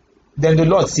 Then the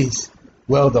Lord says,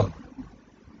 well done.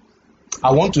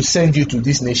 I want to send you to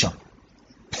this nation.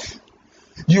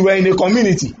 You were in a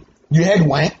community. You had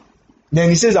wine. Then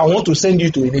he says, I want to send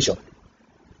you to a nation.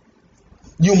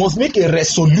 You must make a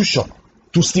resolution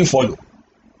to still follow.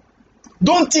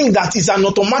 Don't think that it's an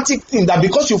automatic thing that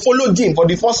because you followed him for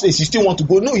the first phase, you still want to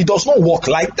go. No, it does not work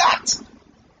like that.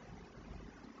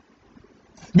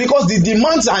 Because the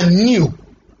demands are new.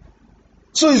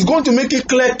 So he's going to make it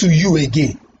clear to you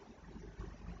again.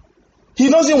 He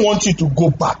doesn't want you to go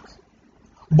back.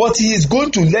 But he is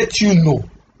going to let you know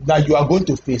that you are going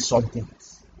to face something.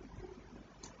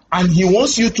 And he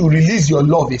wants you to release your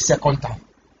love a second time.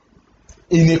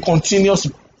 In a continuous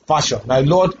fashion. Now,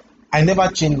 Lord, I never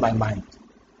changed my mind.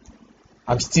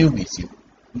 I'm still with you.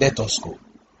 Let us go.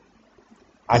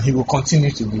 And he will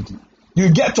continue to lead you. You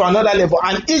get to another level,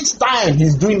 and each time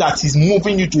he's doing that, he's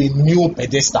moving you to a new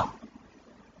pedestal.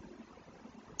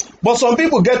 But some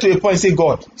people get to a point and say,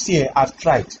 God, see, I've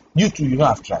tried. You too, you know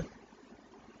I've tried.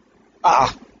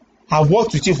 I've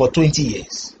worked with you for 20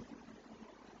 years.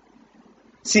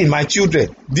 See, my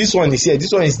children, this one is here,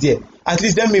 this one is there. At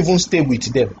least let me even stay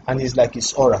with them. And he's like,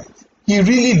 it's alright. He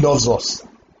really loves us.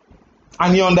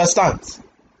 And he understands.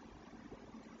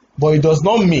 But it does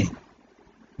not mean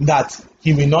that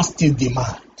he will not still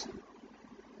demand.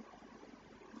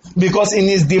 Because in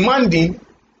his demanding,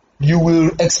 you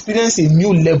will experience a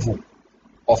new level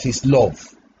of his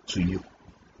love to you.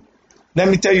 Let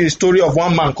me tell you a story of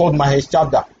one man called Mahesh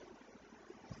Chabda.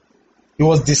 He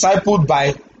was discipled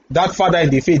by that father in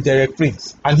the faith, Derek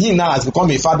Prince. And he now has become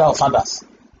a father of fathers.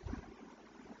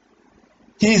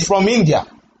 He is from India.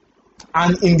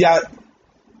 And in their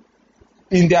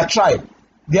tribe,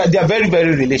 they are very,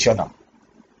 very relational.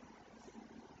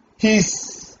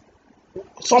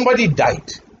 Somebody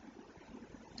died.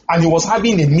 And he was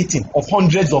having a meeting of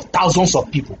hundreds of thousands of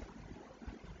people.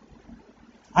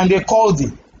 And they called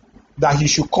him that he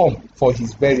should come for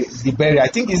the burial. I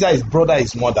think either his brother,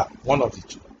 his mother, one of the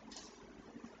two.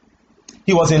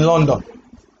 He was in London.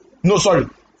 No, sorry.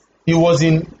 He was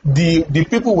in, the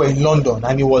people were in London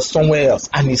and he was somewhere else.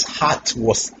 And his heart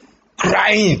was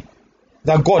crying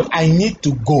that, God, I need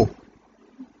to go.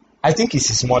 I think it's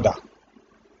his mother.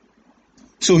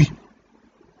 So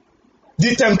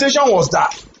the temptation was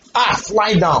that,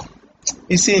 fly down.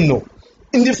 He said no.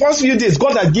 In the first few days,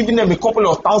 God had given them a couple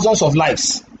of thousands of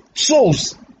lives.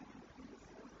 Souls.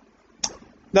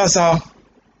 That's how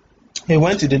he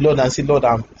went to the Lord and said, Lord,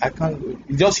 I can't.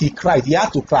 He cried. He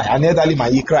had to cry. An elderly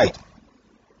man, he cried.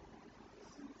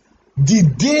 The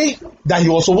day that he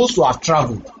was supposed to have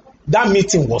traveled, that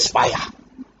meeting was fire.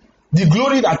 The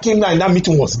glory that came down in that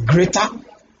meeting was greater.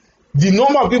 The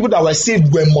number of people that were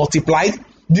saved were multiplied.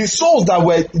 The souls that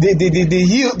were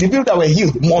healed, the people that were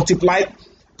healed multiplied.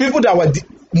 People that were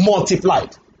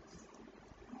multiplied.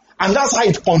 And that's how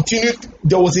it continued.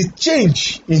 There was a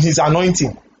change in his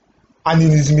anointing and in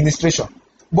his ministration.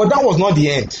 But that was not the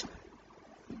end.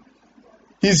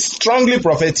 He's strongly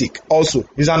prophetic also.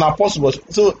 He's an apostle.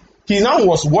 So he now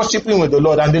was worshiping with the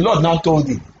Lord, and the Lord now told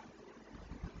him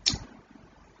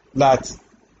that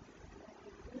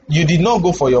you did not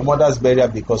go for your mother's burial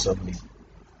because of me.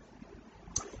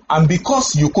 And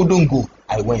because you couldn't go,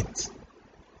 I went.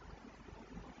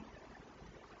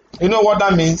 You know what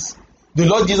that means? The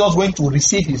Lord Jesus went to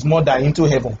receive his mother into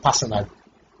heaven personally.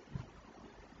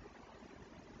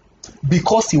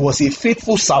 Because he was a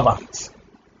faithful servant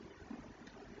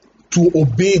to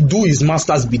obey, do his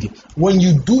master's bidding. When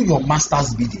you do your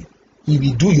master's bidding, he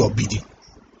will do your bidding.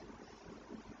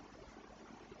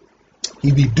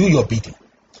 He will do your bidding.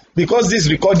 Because this is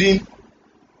a recording.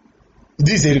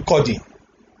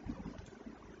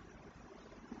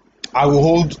 I will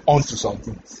hold on to some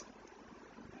things.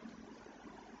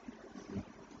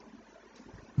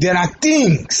 There are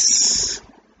things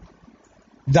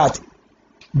that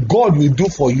God will do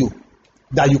for you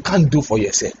that you can't do for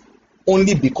yourself,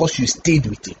 only because you stayed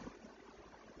with him.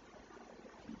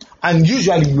 And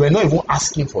usually you are not even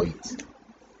asking for it.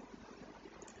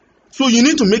 So you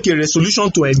need to make a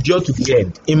resolution to endure to the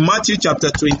end. In Matthew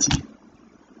chapter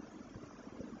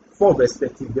 24 verse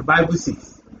 13, the Bible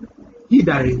says, he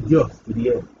that endures to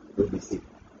the end will be saved.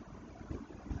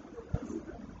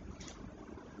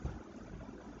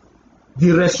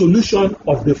 The resolution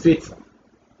of the faithful.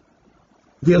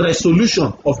 The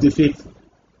resolution of the faithful.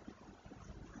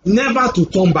 Never to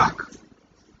turn back.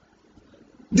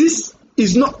 This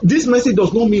It's not, this message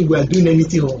does not mean we are doing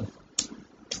anything wrong.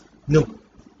 No.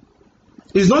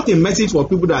 It's not a message for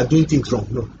people that are doing things wrong.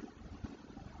 No.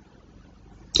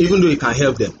 Even though it can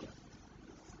help them.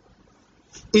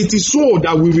 It is so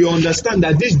that we will understand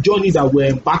that this journey that we're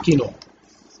embarking on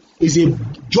is a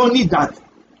journey that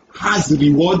has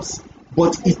rewards,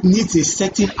 but it needs a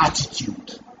certain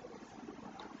attitude.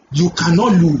 You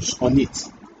cannot lose on it.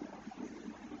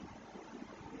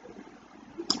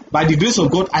 By the grace of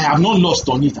God, I have not lost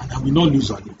on it and I will not lose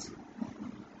on it.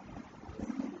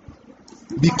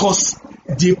 Because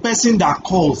the person that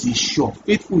calls is sure.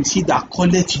 Faithful is he that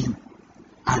calleth you,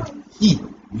 and he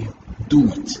will do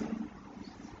it.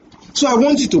 So I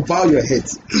want you to bow your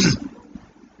heads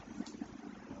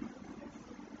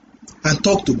and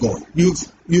talk to God.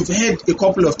 You've heard a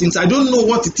couple of things. I don't know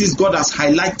what it is God has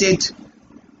highlighted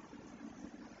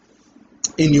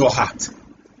in your heart.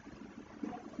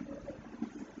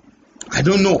 I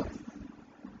don't know.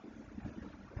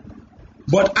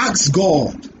 But ask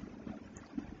God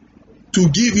to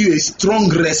give you a strong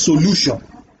resolution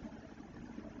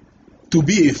to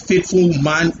be a faithful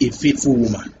man, a faithful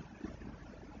woman.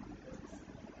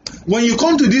 When you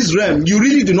come to this realm, you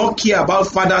really do not care about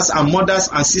fathers and mothers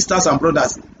and sisters and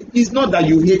brothers. It's not that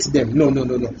you hate them. No.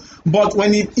 But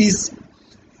when it is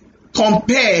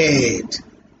compared,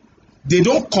 they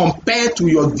don't compare to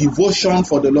your devotion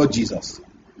for the Lord Jesus.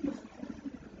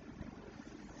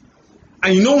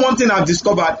 And you know one thing I've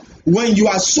discovered, when you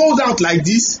are sold out like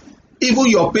this, even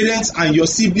your parents and your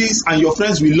siblings and your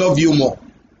friends will love you more.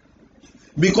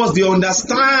 Because they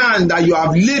understand that you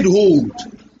have laid hold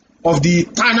of the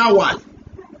eternal one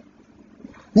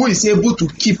who is able to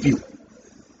keep you.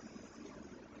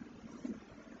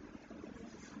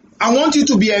 I want you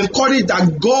to be encouraged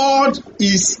that God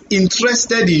is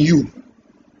interested in you.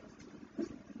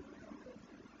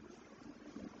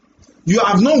 You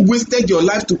have not wasted your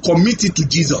life to commit it to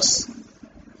Jesus.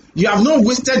 You have not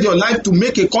wasted your life to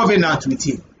make a covenant with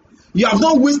him. You have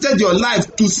not wasted your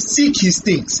life to seek his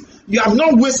things. You have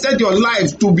not wasted your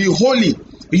life to be holy.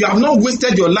 You have not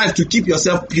wasted your life to keep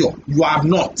yourself pure. You have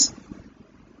not.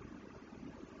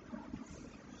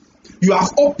 You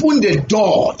have opened the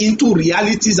door into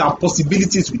realities and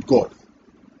possibilities with God.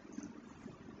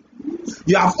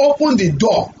 You have opened the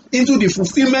door into the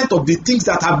fulfillment of the things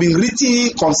that have been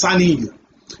written concerning you.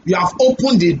 You have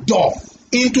opened the door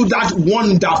into that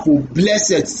wonderful,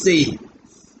 blessed saying,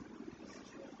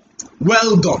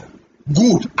 well done,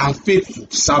 good and faithful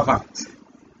servant.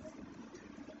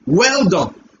 Well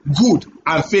done, good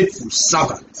and faithful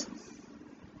servant.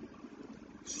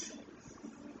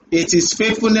 It is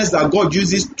faithfulness that God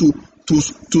uses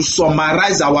to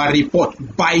summarize our report.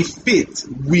 By faith,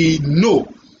 we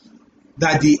know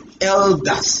that the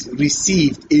elders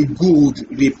received a good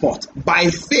report. By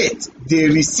faith, they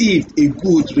received a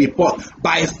good report.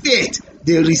 By faith,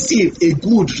 they received a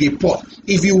good report.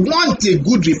 If you want a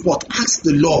good report, ask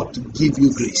the Lord to give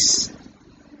you grace.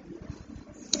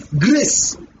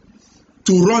 Grace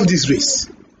to run this race.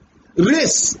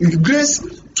 Grace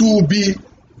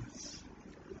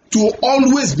to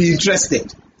always be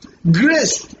interested.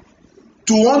 Grace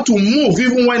to want to move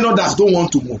even when others don't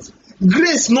want to move.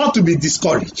 Grace not to be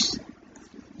discouraged.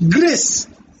 Grace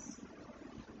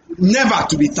never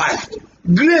to be tired.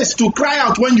 Grace to cry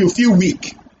out when you feel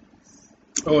weak.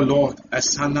 Oh Lord.